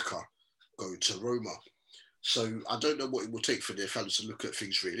Granit Xhaka go to Roma. So I don't know what it will take for their fans to look at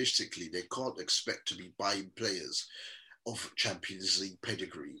things realistically. They can't expect to be buying players of Champions League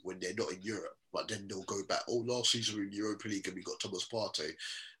pedigree when they're not in Europe, but then they'll go back, oh, last season we were in the Europa League and we got Thomas Partey.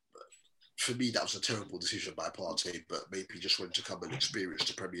 For me, that was a terrible decision by Partey, but maybe he just wanted to come and experience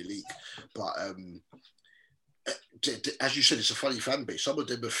the Premier League. But as you said, it's a funny fan base. Some of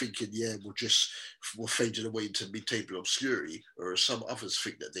them are thinking, we're fading away into mid-table obscurity, whereas some others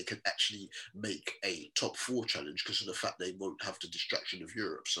think that they can actually make a top 4 challenge because of the fact they won't have the distraction of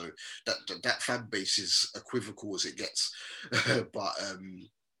Europe. So that fan base is equivocal as it gets. But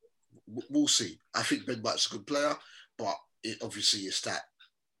we'll see. I think Ben White's a good player, but it obviously is that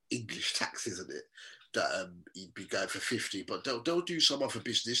English tax, isn't it? That he'd be going for 50, but they'll do some other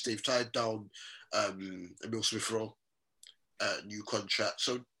business. They've tied down Emil Smith-Rowe, new contract,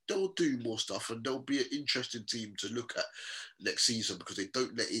 so they'll do more stuff, and they'll be an interesting team to look at next season because they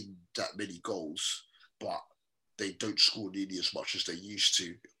don't let in that many goals, but they don't score nearly as much as they used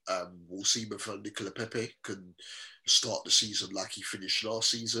to. We'll see whether Nicola Pepe can start the season like he finished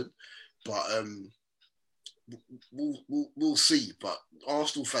last season, but we'll see. But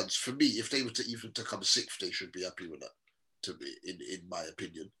Arsenal fans, for me, if they were to even to come 6th, they should be happy with that. To be, in my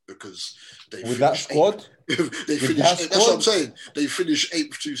opinion, because they with that squad, that's what I'm saying. They finished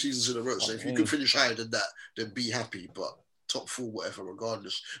 8th 2 seasons in a row. So if you can finish higher than that, then be happy. But top 4, whatever,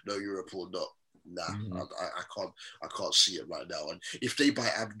 regardless, no Europe or not. Nah, I can't see it right now. And if they buy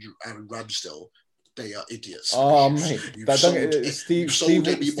Aaron Ramsdale, They are idiots. Oh, mate. Steve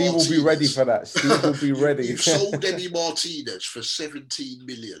will be ready for that. Steve will be ready. You've sold Emi Martinez for 17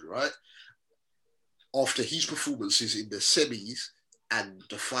 million, right? After his performances in the semis and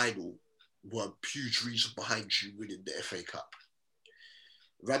the final were a huge reason behind you winning the FA Cup.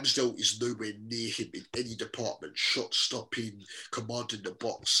 Ramsdale is nowhere near him in any department. Shot stopping, commanding the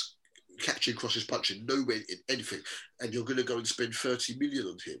box, catching crosses, punching, nowhere in anything. And you're going to go and spend 30 million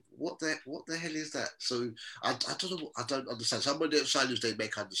on him. What the hell is that? So I don't know. I don't understand. Some of the signings they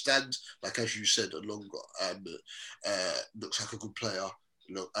make I understand. Like as you said, Alonga looks like a good player.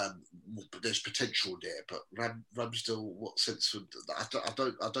 Look, but there's potential there. But Ramsdale, what sense?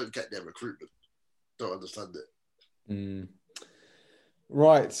 I don't get their recruitment. Don't understand it. Mm.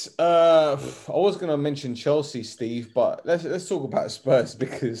 Right. I was going to mention Chelsea, Steve, but let's talk about Spurs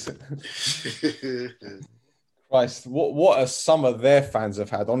because Christ, what a summer their fans have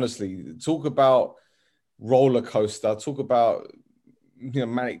had. Honestly, talk about roller coaster. Talk about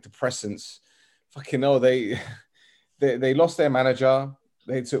manic depressants. Fucking hell, they lost their manager.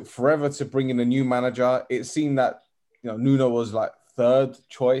 They took forever to bring in a new manager. It seemed that Nuno was like third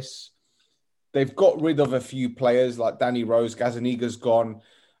choice. They've got rid of a few players like Danny Rose, Gazaniga's gone.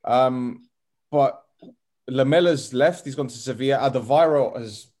 But Lamella's left. He's gone to Sevilla. Alderweireld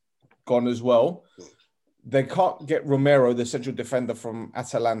has gone as well. They can't get Romero, the central defender from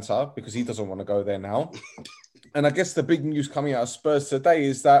Atalanta, because he doesn't want to go there now. And I guess the big news coming out of Spurs today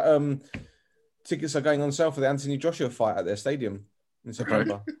is that tickets are going on sale for the Anthony Joshua fight at their stadium in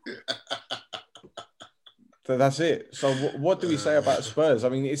September. So that's it. So what do we say about Spurs? I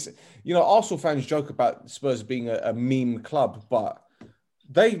mean, it's Arsenal fans joke about Spurs being a meme club, but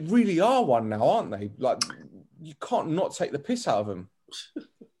they really are one now, aren't they? Like you can't not take the piss out of them.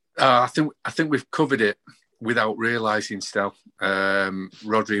 I think we've covered it without realising still.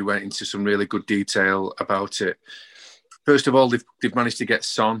 Rodri went into some really good detail about it. First of all, they've managed to get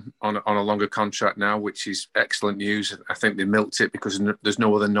Son on a longer contract now, which is excellent news. I think they milked it because there's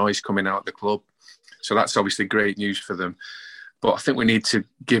no other noise coming out of the club. So that's obviously great news for them. But I think we need to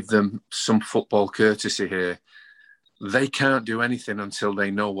give them some football courtesy here. They can't do anything until they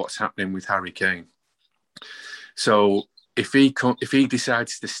know what's happening with Harry Kane. So if he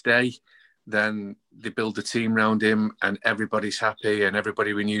decides to stay, then they build a team around him and everybody's happy and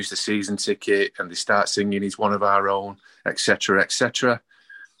everybody renews the season ticket and they start singing he's one of our own, etc., etc.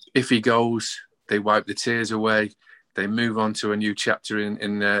 If he goes, they wipe the tears away. They move on to a new chapter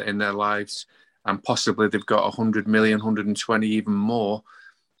in their lives. And possibly they've got 100 million, 120, even more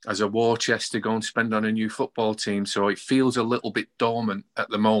as a war chest to go and spend on a new football team. So it feels a little bit dormant at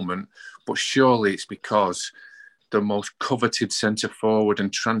the moment, but surely it's because the most coveted centre-forward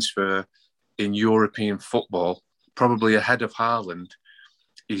and transfer in European football, probably ahead of Haaland,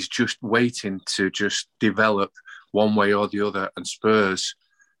 is just waiting to just develop one way or the other. And Spurs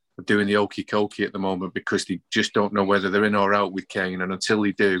are doing the okie-dokie at the moment because they just don't know whether they're in or out with Kane. And until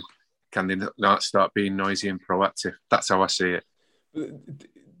they do, can they not start being noisy and proactive? That's how I see it.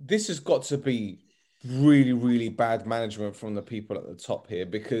 This has got to be really, really bad management from the people at the top here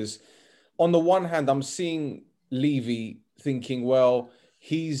because on the one hand, I'm seeing Levy thinking, well,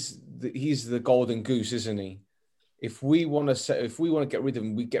 he's the golden goose, isn't he? If we want to get rid of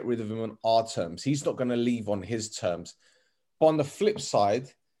him, we get rid of him on our terms. He's not going to leave on his terms. But on the flip side,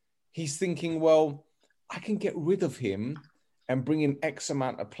 he's thinking, well, I can get rid of him and bring in X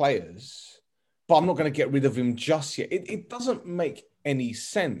amount of players, but I'm not going to get rid of him just yet. It doesn't make any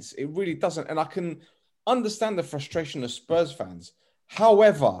sense. It really doesn't. And I can understand the frustration of Spurs fans.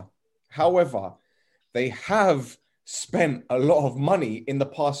 However, they have spent a lot of money in the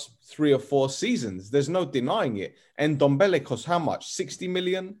past 3 or 4 seasons. There's no denying it. And Ndombele costs how much? 60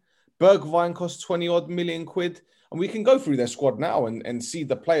 million? Bergwijn costs 20 odd million quid. And we can go through their squad now and see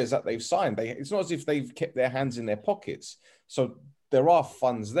the players that they've signed. It's not as if they've kept their hands in their pockets. So there are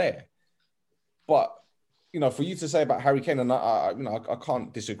funds there. But, for you to say about Harry Kane, and I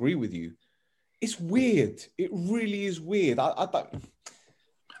can't disagree with you. It's weird. It really is weird. I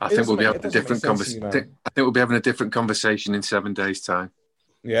think we'll be having a different conversation. I think we'll be having a different conversation in 7 days' time.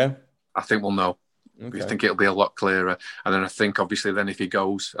 Yeah? I think we'll know. Okay. I think it'll be a lot clearer. And then I think, obviously, then if he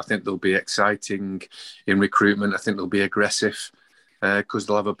goes, I think they'll be exciting in recruitment. I think they'll be aggressive because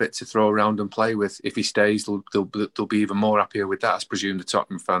they'll have a bit to throw around and play with. If he stays, they'll be even more happier with that, I presume, the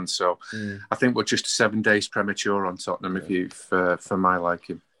Tottenham fans. So I think we're just 7 days premature on Tottenham for my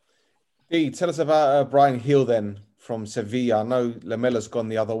liking. Dee, tell us about Bryan Gil then from Sevilla. I know Lamella's gone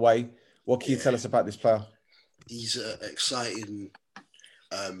the other way. What can you tell us about this player? He's an exciting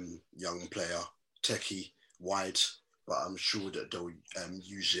young player. Techie, wide, but I'm sure that they'll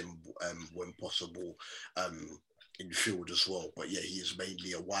use him when possible in field as well. But yeah, he is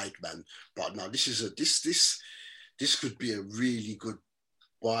mainly a wide man. But now this could be a really good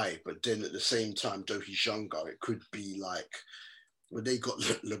buy. But then at the same time, though he's younger, it could be like when they got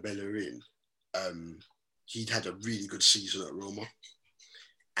Lamela in, he'd had a really good season at Roma,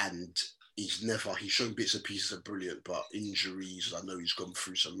 and he's shown bits and pieces of brilliant, but injuries, I know he's gone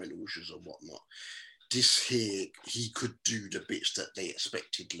through some mental issues and whatnot. This here, he could do the bits that they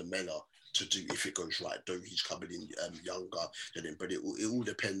expected Lamela to do if it goes right, though he's coming in younger than him. But it all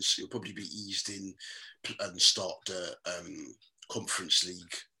depends. He'll probably be eased in and start the Conference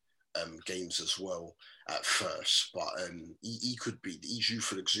League games as well at first. But he could be, his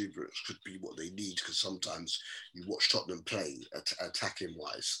youthful exuberance could be what they need, because sometimes you watch Tottenham play attacking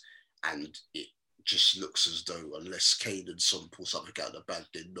wise, and it just looks as though unless Kane and Son pull something out of the bag,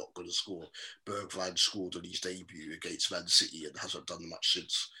 they're not going to score. Bergwijn scored on his debut against Man City and hasn't done much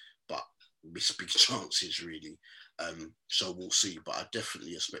since, but missed big chances really. So we'll see, but I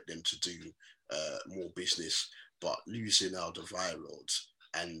definitely expect them to do more business. But losing Alderweireld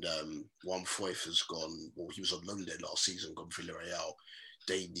and Juan Foyth has gone, well, he was on loan there last season, gone Villarreal.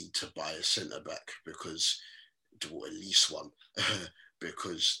 They need to buy a centre-back or at least one,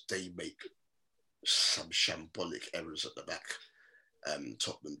 because they make some shambolic errors at the back.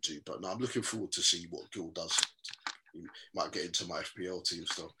 Tottenham do. But no, I'm looking forward to see what Gill does. He might get into my FPL team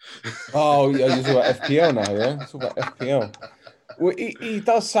still. Oh, yeah, you're talking about FPL now, yeah? Talk about FPL. Well, he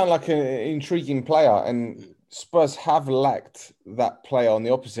does sound like an intriguing player, and Spurs have lacked that player on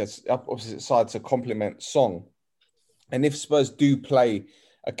the opposite side to complement Song. And if Spurs do play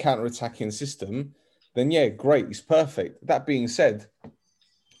a counter-attacking system, then yeah, great, he's perfect. That being said,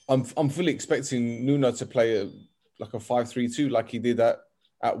 I'm fully expecting Nuno to play like a 5-3-2 like he did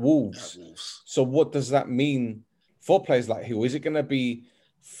at Wolves. So what does that mean for players like Hill? Is it going to be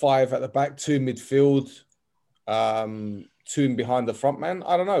 5 at the back, 2 in midfield, 2 in behind the front man?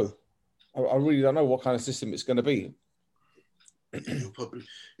 I don't know. I really don't know what kind of system it's going to be. I'm probably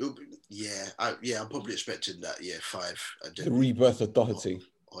expecting that. Yeah, 5. And then the rebirth of Doherty.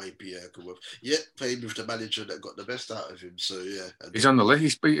 Playing with the manager that got the best out of him. So yeah, he's on the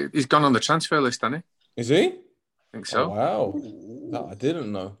list. He's gone on the transfer list, hasn't he? Is he? I think so. Oh, wow, no, I didn't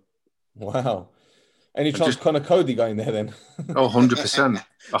know. Wow. Any chance Connor Cody going there then? 100%,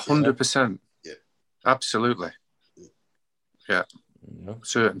 100%. Yeah, absolutely. Yeah,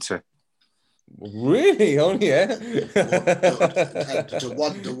 certainty. Really? Oh yeah. the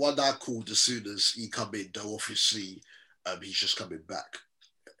one I called as soon as he come in, though obviously he's just coming back.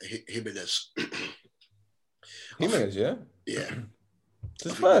 Jimenez. Jimenez, yeah. Yeah.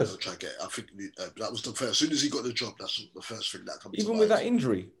 First. I think that was the first. As soon as he got the job, that's the first thing that comes. Even with that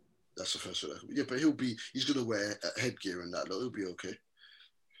injury. That's the first thing. Yeah, but he's going to wear headgear and that. He'll be okay.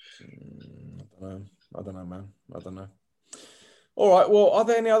 I don't know, man. I don't know. All right. Well, are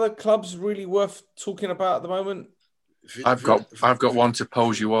there any other clubs really worth talking about at the moment? I've got one to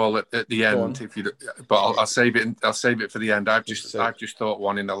pose you all at the end. I'll save it. I'll save it for the end. I've just thought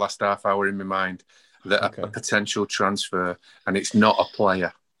one in the last half hour in my mind that a potential transfer, and it's not a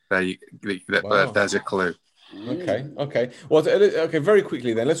player. There's a clue. Okay. Well, okay. Very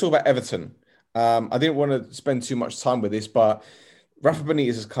quickly then, let's talk about Everton. I didn't want to spend too much time with this, but Rafa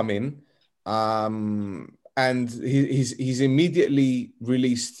Benitez has come in, and he's immediately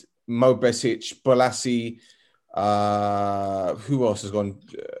released Mo Besic, Bolasie. Who else has gone?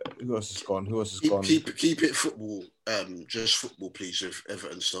 Keep it football. Just football, please, with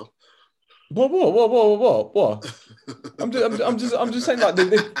Everton stuff. What? I'm just saying, like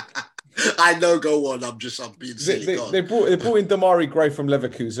I know. Go on. I'm being silly. They brought in Damari Gray from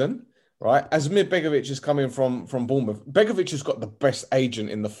Leverkusen, right? Asmir Begovic is coming from Bournemouth. Begovic has got the best agent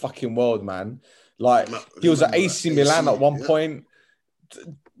in the fucking world, man. Like he was at AC Milan at one point.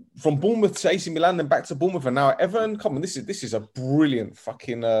 From Bournemouth to AC Milan, then back to Bournemouth, and now at Everton. Come on, this is a brilliant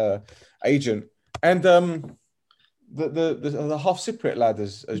fucking agent. And the half Cypriot lad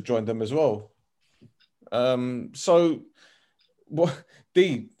has joined them as well. So what?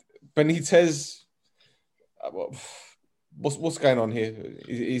 Benitez, what's going on here?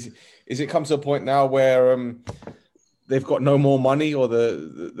 Is it come to a point now where they've got no more money, or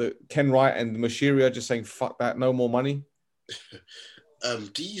the Ken Wright and Moshiri are just saying fuck that, no more money?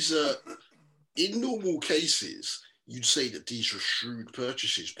 These are, in normal cases, you'd say that these are shrewd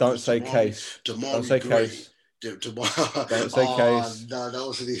purchases. Don't say case. Don't say case. Don't say case. No, that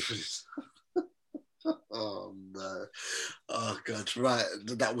wasn't even. Oh no! Oh god! Right,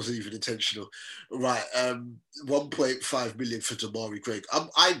 that wasn't even intentional. Right, 1.5 million for Damari Gray.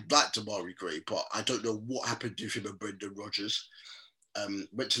 I like Damari Gray, but I don't know what happened to him and Brendan Rodgers.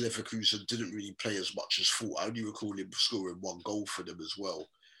 Went to Leverkusen, didn't really play as much as thought. I only recall him scoring 1 goal for them as well.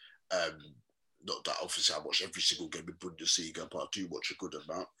 Not that obviously I watch every single game in Bundesliga, but I do watch a good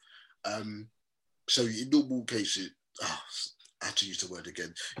amount. So in normal cases, I had to use the word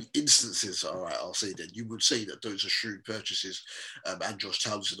again. Instances, all right, I'll say then. You would say that those are shrewd purchases. Andros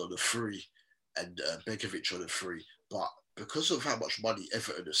Townsend on a free and Begovic on a free. But because of how much money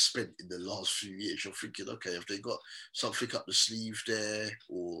Everton has spent in the last few years, you're thinking, okay, have they got something up the sleeve there,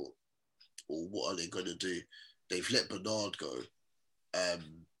 or what are they going to do? They've let Bernard go,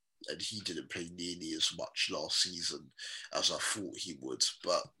 and he didn't play nearly as much last season as I thought he would.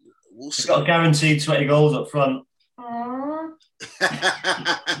 But we'll see. He's got a guaranteed 20 goals up front.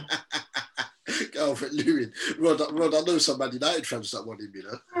 Alfred Lewin. Rod, I know some Man United fans that want him, you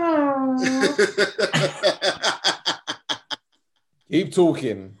know. Keep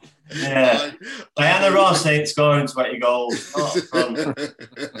talking. Yeah. Diana Ross ain't scoring 20 goals. Not up front.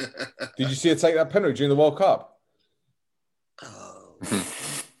 Did you see her take that penalty during the World Cup? Oh.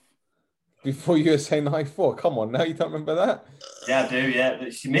 Before USA 94? Come on, now you don't remember that? Yeah, I do, yeah.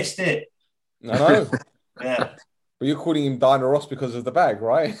 But she missed it. I know. Yeah. But you're calling him Diana Ross because of the bag,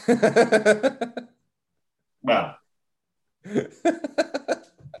 right? Well.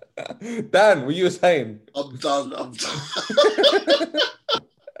 Dan, what you were saying? I'm done.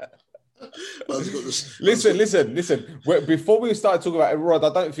 Listen. Before we started talking about Rod,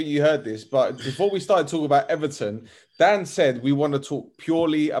 I don't think you heard this, but before we started talking about Everton, Dan said we want to talk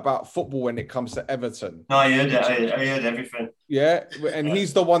purely about football when it comes to Everton. No, I heard it. I heard everything. Yeah, and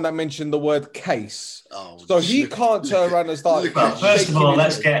he's the one that mentioned the word case. Oh, so he can't turn around and start. Well, first of all,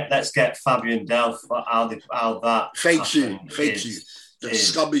 let's get Fabian Delph. How that? Thank you. The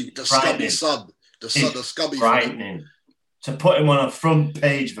scummy son. The scummy frightening. To put him on a front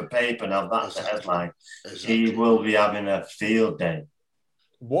page of a paper, now that's a headline. Exactly. He will be having a field day.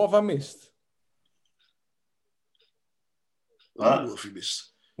 What have I missed? What have you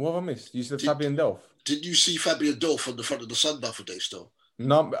missed? What have I missed? You said Fabian Delph. Did you see Fabian Delph on the front of the Sun the other day still?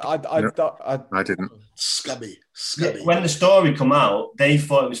 No, I didn't. Scummy. When the story come out, they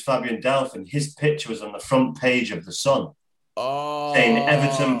thought it was Fabian Delph, and his picture was on the front page of the Sun. Oh, saying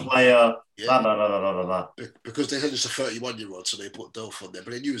Everton player, blah, blah, blah, blah, blah, blah. Because they said it's a 31-year-old, so they put Delph on there,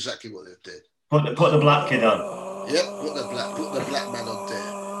 but they knew exactly what they did. Put the black kid on. Yeah, put the black man on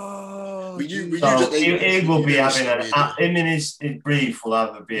there. We knew that they he will be having him in his brief will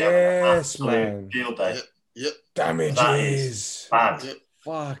have having an absolute field day. Yep. Damages. Bad. Yep.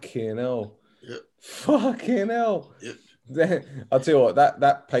 Fucking hell. Yep. Fucking hell. Yep. I'll tell you what,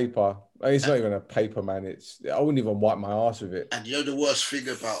 that paper, it's not even a paper, man. I wouldn't even wipe my ass with it. And you know the worst thing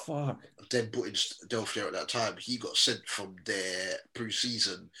about them putting Delph there at that time, he got sent from their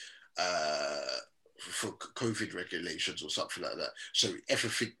pre-season for COVID regulations or something like that. So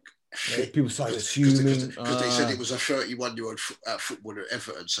everything fit. People started assuming. Because they said it was a 31-year-old footballer at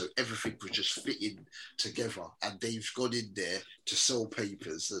Everton, so everything was just fitting together. And they've gone in there to sell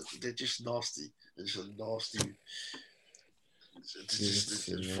papers. They're just nasty. They're just a nasty... It's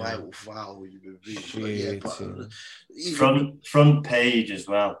just vile human being. Front page as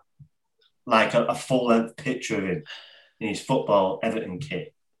well, like a full length picture of him in his football Everton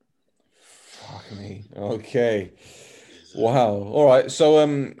kit. Fuck me. Okay. Wow. All right. So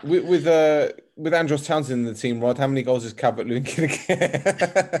with Andros Townsend in the team, Rod, how many goals is Calvert-Lewin going to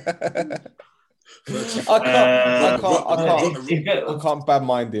get? I can't bad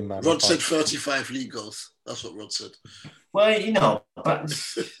mind him, man. Rod said 35 league goals. That's what Rod said. Well, but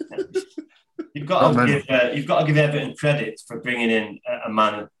you've got to give Everton credit for bringing in a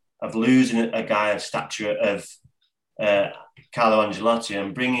man of losing a guy of stature of Carlo Ancelotti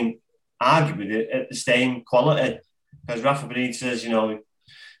and bringing arguably at the same quality. Because Rafa Benitez,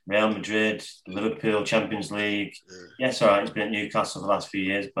 Real Madrid, Liverpool, Champions League. Yes, all right, he's been at Newcastle for the last few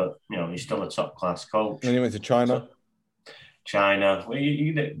years, but he's still a top class coach. And he went to China. Well,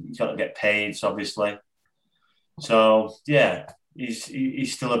 you got to get paid, obviously. So yeah,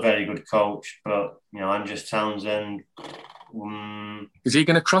 he's still a very good coach, but Andros Townsend. Is he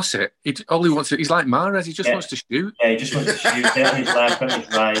going to cross it? All he wants to. He's like Mahrez. He just wants to shoot. Yeah, he just wants to shoot. On his left, on his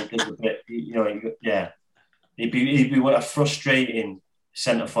right. He'd be a frustrating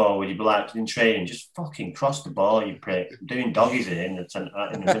centre forward. You'd be like in training, just fucking cross the ball, you prick. I'm doing doggies in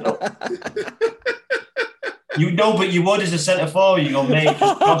the middle. But you would as a centre forward. You go, mate,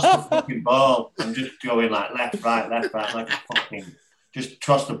 just cross the fucking ball. I'm just going like left, right, like a fucking Just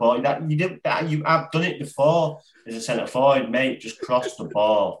cross the ball. I've done it before as a centre forward, mate. Just cross the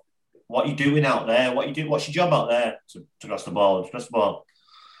ball. What are you doing out there? What's your job out there? To cross the ball. To cross the ball.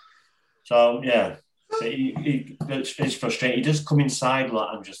 So yeah, it's frustrating. He does come inside a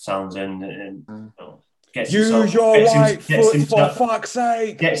lot, Andros Townsend, and use your right foot for fuck's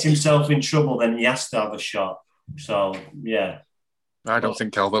sake. Gets himself in trouble, then he has to have a shot. So yeah, I don't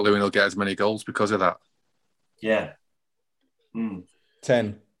think Calvert-Lewin will get as many goals because of that. Yeah.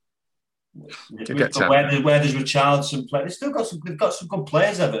 10. Where does Richarlison play? They've got some good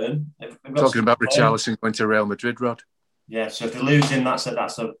players, Everton. Talking about Richarlison going to Real Madrid, Rod. Yeah, so if they lose him, that's a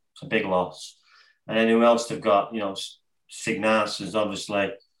big loss. And then who else they've got? Signas is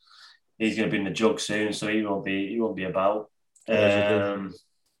obviously he's going to be in the jug soon, so he won't be about.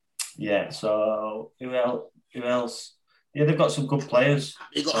 Yeah. So who else? Yeah, they've got some good players.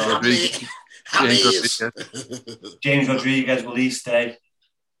 You got James Rodriguez, will he stay?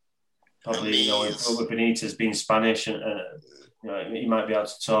 Probably, with Benitez being Spanish, and he might be able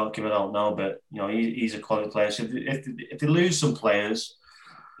to talk him. I don't know, but he's a quality player. So if they lose some players,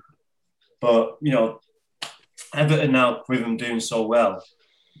 but Everton now with them doing so well,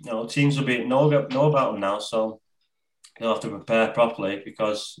 teams will know about them now, so they'll have to prepare properly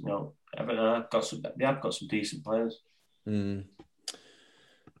because Everton have got some decent players.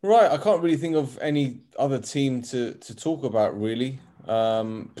 Right, I can't really think of any other team to talk about, really.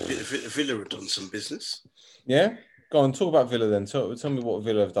 Villa have done some business. Yeah? Go on, talk about Villa then. Tell me what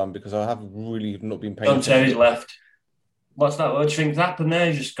Villa have done, because I have really not been paying attention. Terry's left. What's that? What do you think's happened there?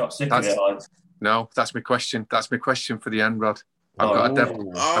 You just got sick of it? No, that's my question. That's my question for the end, Rod. I've got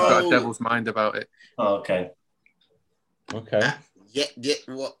a devil's mind about it. Oh, okay. Okay.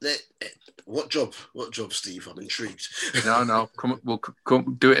 What job? What job, Steve? I'm intrigued. No. We'll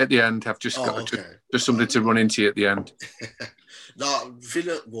come do it at the end. I've just got just something to run into at the end. No,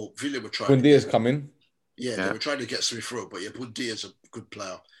 Villa were trying. Buendia's coming. Yeah, they were trying to get Smith Rowe, but Buendia's a good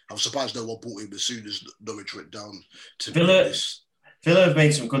player. I'm surprised no one bought him as soon as Norwich went down to Villa have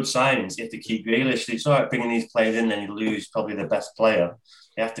made some good signings. You have to keep Grealish. It's all right bringing these players in, then you lose probably the best player.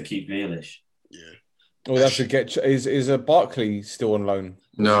 You have to keep Grealish. Yeah. Well, they have to get. Is Barkley still on loan?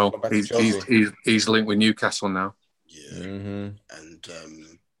 No, he's linked with Newcastle now. Yeah, and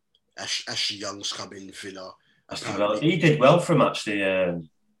Ashley Young's coming Villa. He did well for him actually.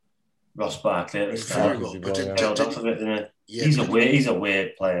 Ross Barkley at the start. He's a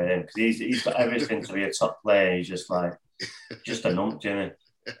weird player because he's got everything to be a top player. He's just a numpty, isn't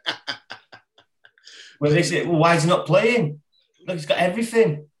he? Well, they say, why is he not playing? Look, he's got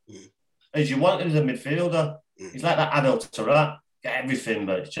everything. As you want as a midfielder. He's like that adult Tarat. Got everything,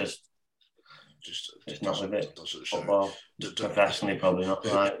 but it's not with it. Football. Professionally, probably not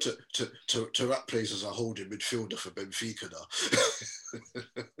right. Tarat plays as a holding midfielder for Benfica now.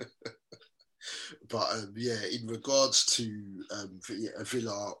 But in regards to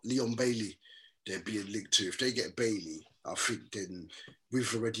Villa, Leon Bailey, they're being linked to. If they get Bailey, I think then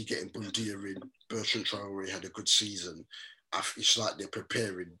with already getting Buendia in, Bertrand Traoré had a good season. It's like they're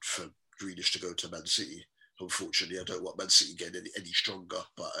preparing for Grealish to go to Man City. Unfortunately, I don't want Man City getting any stronger.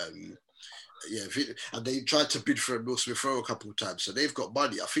 But and they tried to bid for Emile Smith Rowe a couple of times, so they've got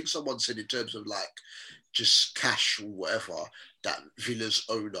money. I think someone said in terms of like just cash or whatever, that Villa's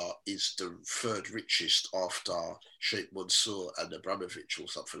owner is the third richest after Sheikh Mansour and Abramovich or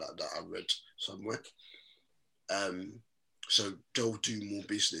something like that. I read somewhere. So they'll do more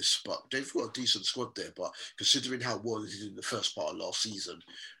business, but they've got a decent squad there. But considering how well they did in the first part of last season,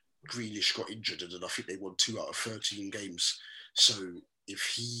 Grealish got injured, and I think they won 2 out of 13 games. So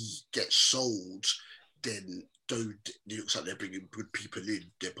if he gets sold, then though it looks like they're bringing good people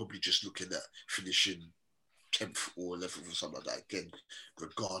in, they're probably just looking at finishing 10th or 11th or something like that again,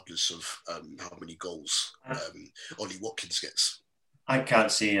 regardless of how many goals Ollie Watkins gets. I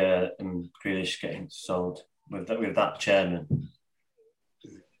can't see Grealish getting sold with that chairman.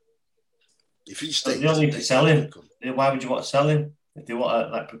 If he stays, you don't need to sell him. Why would you want to sell him? If they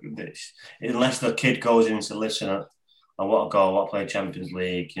want unless the kid goes in and says, "Listen, I want to go. I want to play Champions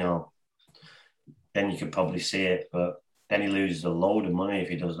League," then you could probably see it. But then he loses a load of money if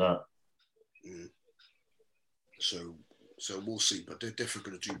he does that. So we'll see. But they're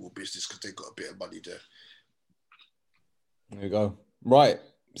definitely going to do more business because they've got a bit of money there. There you go. Right,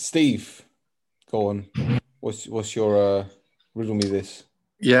 Steve, go on. What's your riddle me this?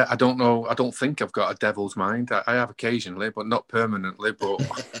 Yeah, I don't know. I don't think I've got a devil's mind. I have occasionally, but not permanently. But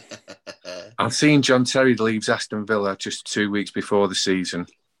I've seen John Terry leaves Aston Villa just 2 weeks before the season.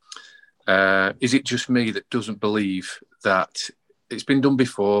 Is it just me that doesn't believe that it's been done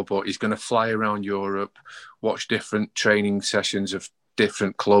before, but he's going to fly around Europe, watch different training sessions of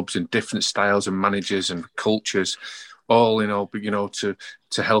different clubs and different styles and managers and cultures, all to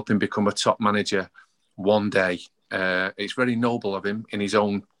help him become a top manager one day. It's very noble of him in his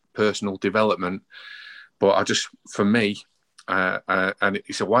own personal development, but for me, and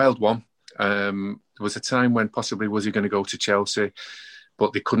it's a wild one. There was a time when possibly was he going to go to Chelsea,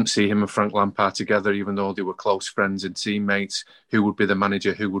 but they couldn't see him and Frank Lampard together, even though they were close friends and teammates. Who would be the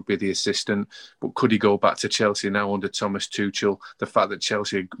manager? Who would be the assistant? But could he go back to Chelsea now under Thomas Tuchel? The fact that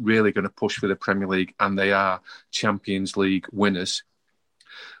Chelsea are really going to push for the Premier League and they are Champions League winners.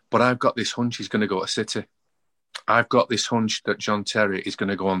 But I've got this hunch he's going to go to City. I've got this hunch that John Terry is going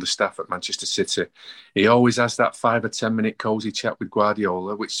to go on the staff at Manchester City. He always has that 5 or 10 minute cosy chat with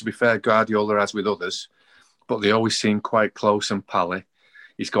Guardiola, which, to be fair, Guardiola has with others, but they always seem quite close and pally.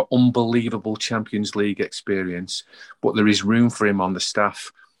 He's got unbelievable Champions League experience, but there is room for him on the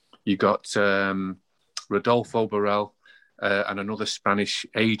staff. You got Rodolfo Borrell and another Spanish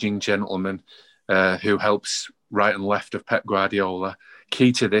ageing gentleman who helps right and left of Pep Guardiola.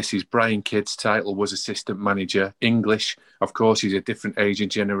 Key to this is Brian Kidd's title was assistant manager. English, of course, he's a different age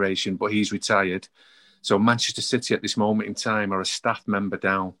and generation, but he's retired. So Manchester City at this moment in time are a staff member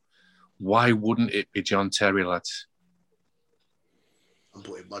down. Why wouldn't it be John Terry, lads? I'm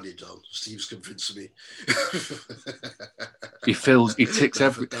putting money down. Steve's convinced me. He ticks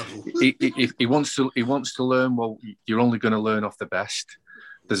every. He wants to learn. Well, you're only going to learn off the best.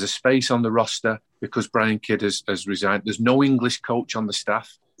 There's a space on the roster because Brian Kidd has resigned. There's no English coach on the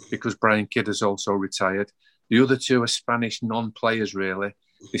staff because Brian Kidd has also retired. The other two are Spanish non-players, really.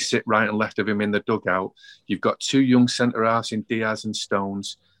 They sit right and left of him in the dugout. You've got two young centre-halves in Diaz and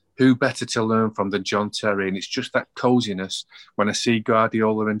Stones. Who better to learn from than John Terry? And it's just that coziness when I see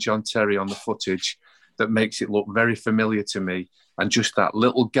Guardiola and John Terry on the footage that makes it look very familiar to me. And just that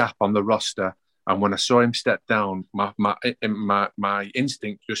little gap on the roster. And when I saw him step down, my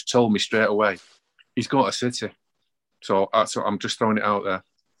instinct just told me straight away, he's going to City. So I'm just throwing it out there.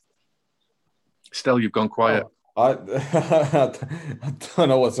 Still, you've gone quiet. I don't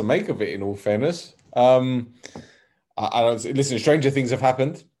know what to make of it, in all fairness. I don't listen. Stranger things have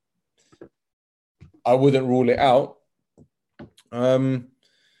happened. I wouldn't rule it out.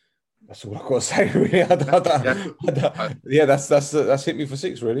 That's all I've got to say, really. That's hit me for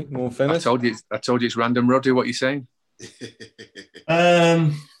six, really. In all fairness, I told you it's random, Roddy. What are you saying?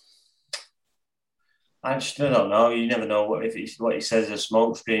 I just don't know. You never know what he says is a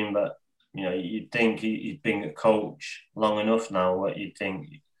smoke screen, but you know, you'd think he'd been a coach long enough now. What you'd think,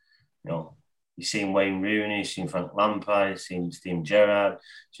 you know. You've seen Wayne Rooney, you've seen Frank Lampard, you've seen Steven Gerrard. You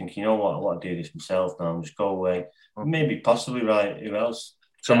think, you know what, I want to do this myself now and just go away. Maybe possibly, right? Who else?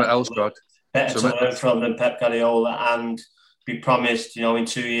 Something else, God. Better to learn from than Pep Guardiola and be promised, you know, in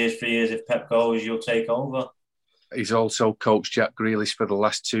 2 years, 3 years, if Pep goes, you'll take over. He's also coached Jack Grealish for the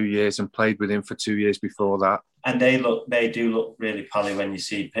last 2 years and played with him for 2 years before that. And they do look really pally when you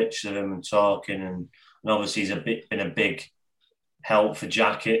see pictures of him and talking. And obviously he's been a big help for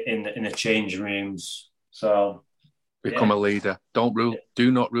Jack in the change rooms. So become a leader. Do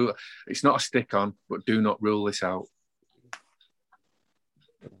not rule. It's not a stick on, but do not rule this out.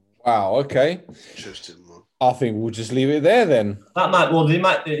 Wow. Okay. Interesting one. I think we'll just leave it there then. They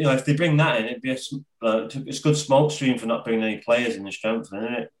might. You know, if they bring that in, it'd be it's a good smoke stream for not bringing any players in the strength,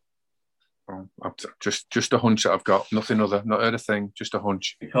 isn't it? Just a hunch that I've got. Nothing other. Not heard a thing. Just a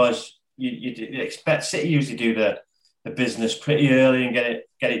hunch. Because you expect City usually do the business pretty early and get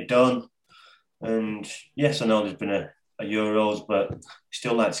it done. And yes, I know there's been a Euros, but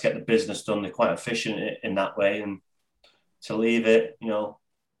still like to get the business done. They're quite efficient in that way, and to leave it, you know,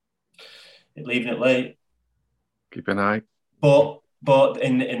 leaving it late. Keep an eye. But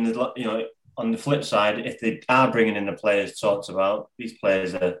in the, you know, on the flip side, if they are bringing in the players talked about, these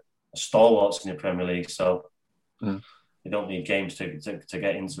players are stalwarts in the Premier League, so they don't need games to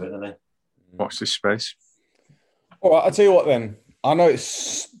get into it, do they? Watch this space. All right, I'll tell you what then. I know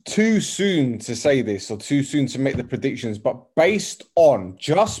it's too soon to say this or too soon to make the predictions, but based on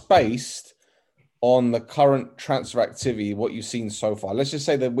the current transfer activity, what you've seen so far, let's just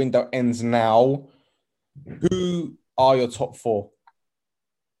say the window ends now. Who are your top four?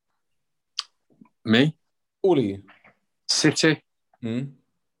 Me? All of you. City.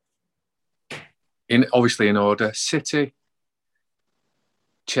 Obviously in order. City,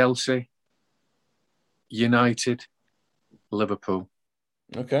 Chelsea, United, Liverpool.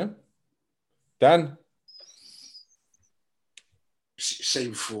 Okay. Dan?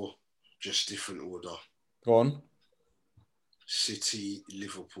 Same four, just different order. Go on. City,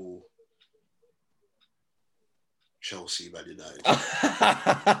 Liverpool, Chelsea, Man United.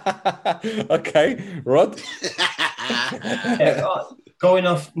 Okay, Rod? going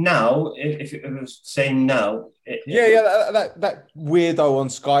off now, if it was saying now, that weirdo on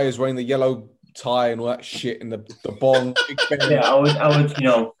Sky is wearing the yellow tie and all that shit in the bong. Yeah, I would,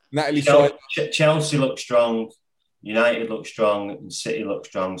 Natalie Side. Chelsea look strong, United look strong, and City look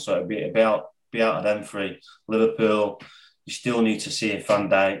strong. So it'd be out of them three. Liverpool, you still need to see if Van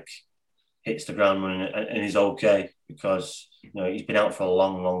Dijk hits the ground running and he's okay, because he's been out for a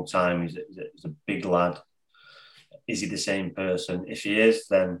long, long time. He's a big lad. Is he the same person? If he is,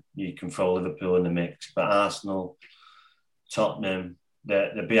 then you can throw Liverpool in the mix. But Arsenal, Tottenham,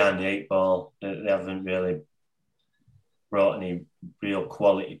 they're behind the eight ball. They haven't really brought any real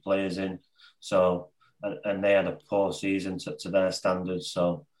quality players in. So, and they had a poor season to their standards.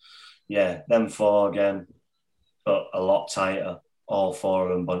 So, yeah, them four again, but a lot tighter. All four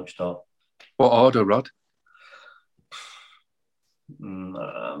of them bunched up. What order, Rod?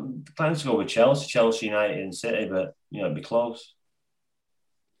 Planning to go with Chelsea, United, and City, but it'd be close.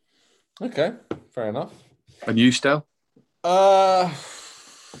 Okay, fair enough. And you, Stel? I'd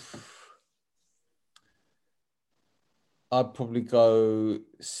probably go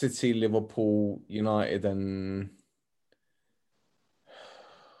City, Liverpool, United, and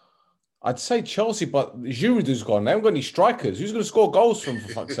I'd say Chelsea, but Giroud's gone. They haven't got any strikers. Who's going to score goals from, for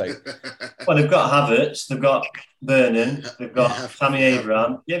fuck's sake? Well, they've got Havertz, they've got Vernon, they've got Tammy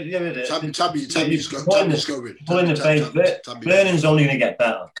Abraham. Tammy's going. Vernon's only going to get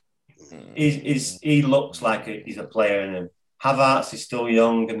better. He looks like he's a player in him. Havertz is still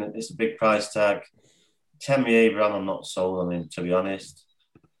young and it's a big price tag. Tammy Abraham, I'm not sold on him, to be honest.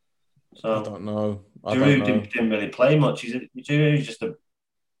 So I don't know. Giroud didn't really play much. He's just a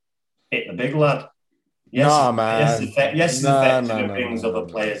hit the big lad. Yes, nah, man. Yes, it's effective and brings other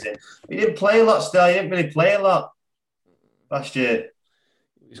players in. He didn't play a lot still. He didn't really play a lot last year.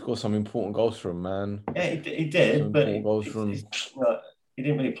 He scored some important goals for him, man. Yeah, he did, but he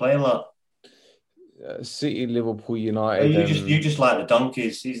didn't really play a lot. City, Liverpool, United. You just like the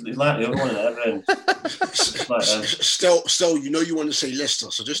donkeys. He's like the other one in Everton. Still, you want to say Leicester,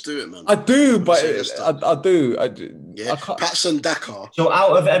 so just do it, man. I do, but I do. Yeah, Patson Dakar. So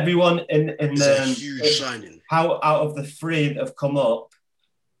out of everyone in a huge signing. How out of the three that have come up,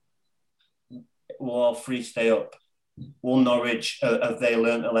 will all three stay up? Will Norwich have they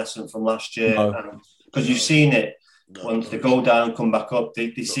learned a lesson from last year? Because you've seen it. Once they go down and come back up,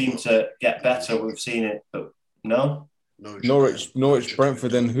 they seem to get better. We've seen it, but no. Norwich,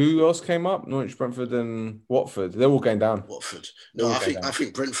 Brentford, and who else came up? Norwich, Brentford, and Watford. They're all going down. Watford. No, I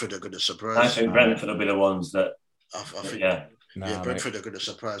think Brentford are going to surprise. I think Brentford will be the ones that. Brentford are going to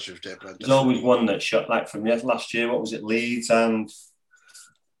surprise with their brand. There's always one that shot like from last year. What was it? Leeds and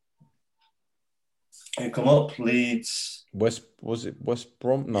who come up? Leeds. West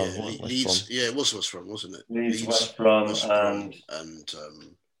Brom? No, Leeds. Yeah, it was West Brom, wasn't it? Leeds, West Brom, and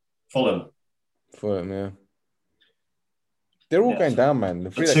Fulham. Yeah. They're all going down, man. The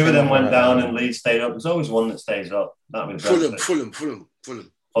two of them went down and Leeds stayed up. There's always one that stays up. Fulham.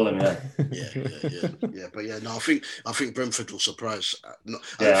 Fulham, yeah. Yeah. But yeah, no, I think Brentford will surprise.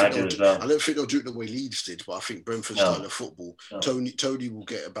 I do as well. I don't think they'll do it the way Leeds did, but I think Brentford style of football. No. Tony will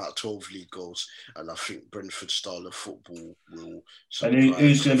get about 12 league goals, and I think Brentford style of football will. And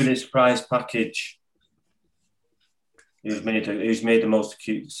who's going to be the surprise package? Who's made the most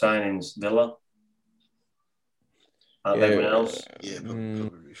acute signings? Villa. Out of everyone else. Yeah,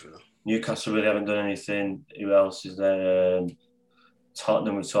 probably Villa. Newcastle really haven't done anything. Who else is there?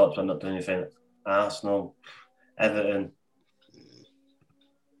 Tottenham, we talked about not doing anything. Arsenal, Everton.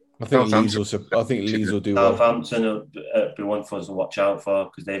 I think Leeds will do well. Southampton will be one for us to watch out for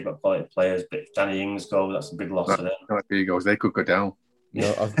because they've got quality players. But if Danny Ings goes, that's a big loss to them. There goes. They could go down. No,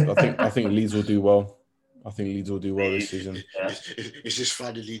 I think Leeds will do well. I think Leeds will do well this season. Yeah. Is this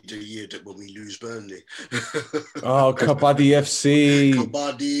finally the year that when we lose Burnley? Oh, Kabaddi FC.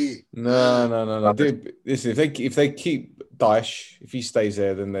 Kabaddi. No. Listen, if they keep Daesh, if he stays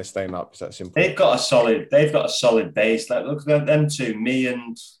there, then they're staying up. It's that simple. They've got a solid base. Like look at them two, me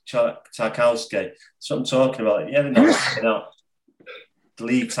and Tarkowski. That's what I'm talking about. Yeah, they're not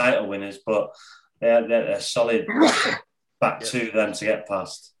league title winners, but they're solid back to them to get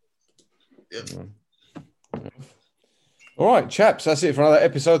past. Yep. All right, chaps, that's it for another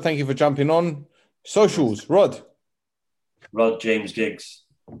episode. Thank you for jumping on. Socials, Rod James Giggs.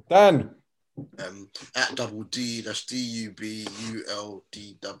 Dan. At double D, that's DUBULDEE.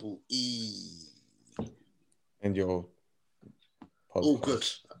 And your podcast. All good.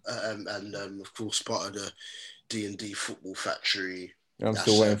 And of course, part of the D&D Football Factory. I'm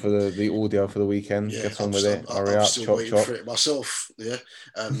still waiting for the audio for the weekend. Yeah, Get on with it. Hurry up, still waiting for it myself. Yeah.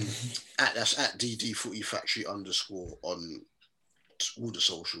 That's at DD Footy Factory _ on all the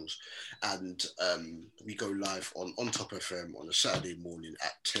socials, and we go live on Top FM on a Saturday morning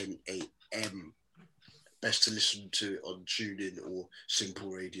at 10 a.m. Best to listen to it on TuneIn or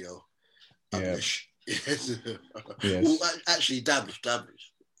Simple Radio. Yes. Yes. Yes. Well, actually, damn,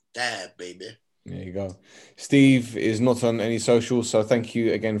 baby. There you go. Steve is not on any socials, so thank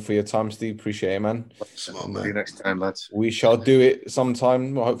you again for your time, Steve. Appreciate it, man. Smart, See man. you next time, lads. We shall do it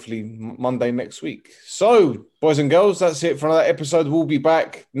sometime, well, hopefully Monday next week. So, boys and girls, that's it for another episode. We'll be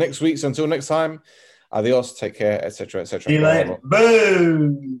back next week. So until next time, adios, take care, etc., etc. See you later.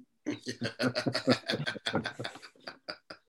 Boom.